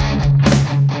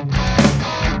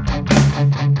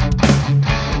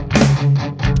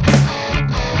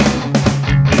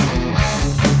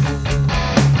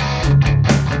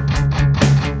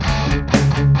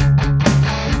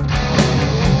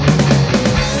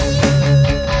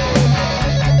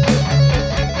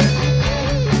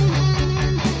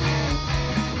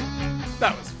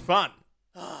 That was fun.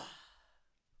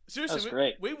 Seriously, that was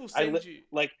great. We will send you.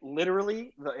 Like,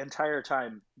 literally, the entire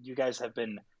time, you guys have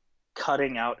been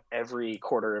cutting out every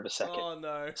quarter of a second. Oh,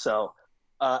 no. So,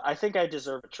 I think I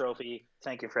deserve a trophy.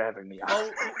 Thank you for having me on.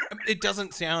 Well, it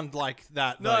doesn't sound like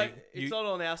that, no, though. It's not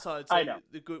on our side, so I know.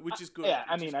 Which is good. Yeah,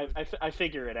 I mean, I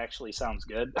figure it actually sounds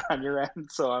good on your end,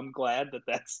 so I'm glad that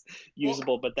that's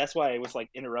usable, but that's why I was,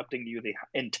 like, interrupting you the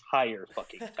entire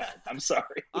fucking time. I'm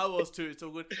sorry. I was too, it's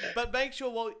all good. But make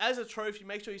sure, as a trophy,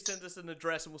 make sure you send us an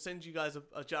address, and we'll send you guys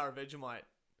a jar of Vegemite.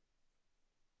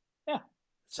 Yeah,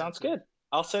 sounds good.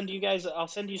 I'll send you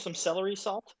some celery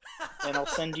salt, and I'll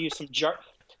send you some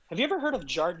Have you ever heard of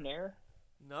Jardiniere?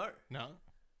 No.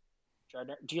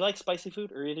 Jardiniere. Do you like spicy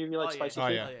food, or either of you like spicy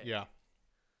food? Yeah.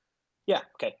 Yeah,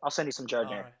 okay. I'll send you some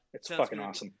Jardiniere. Right. It's fucking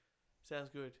awesome. Sounds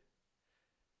good.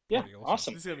 Yeah,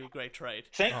 awesome. This is going to be a great trade.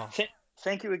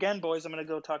 Thank you again, boys. I'm going to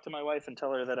go talk to my wife and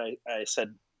tell her that I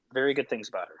said very good things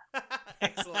about her.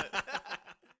 Excellent.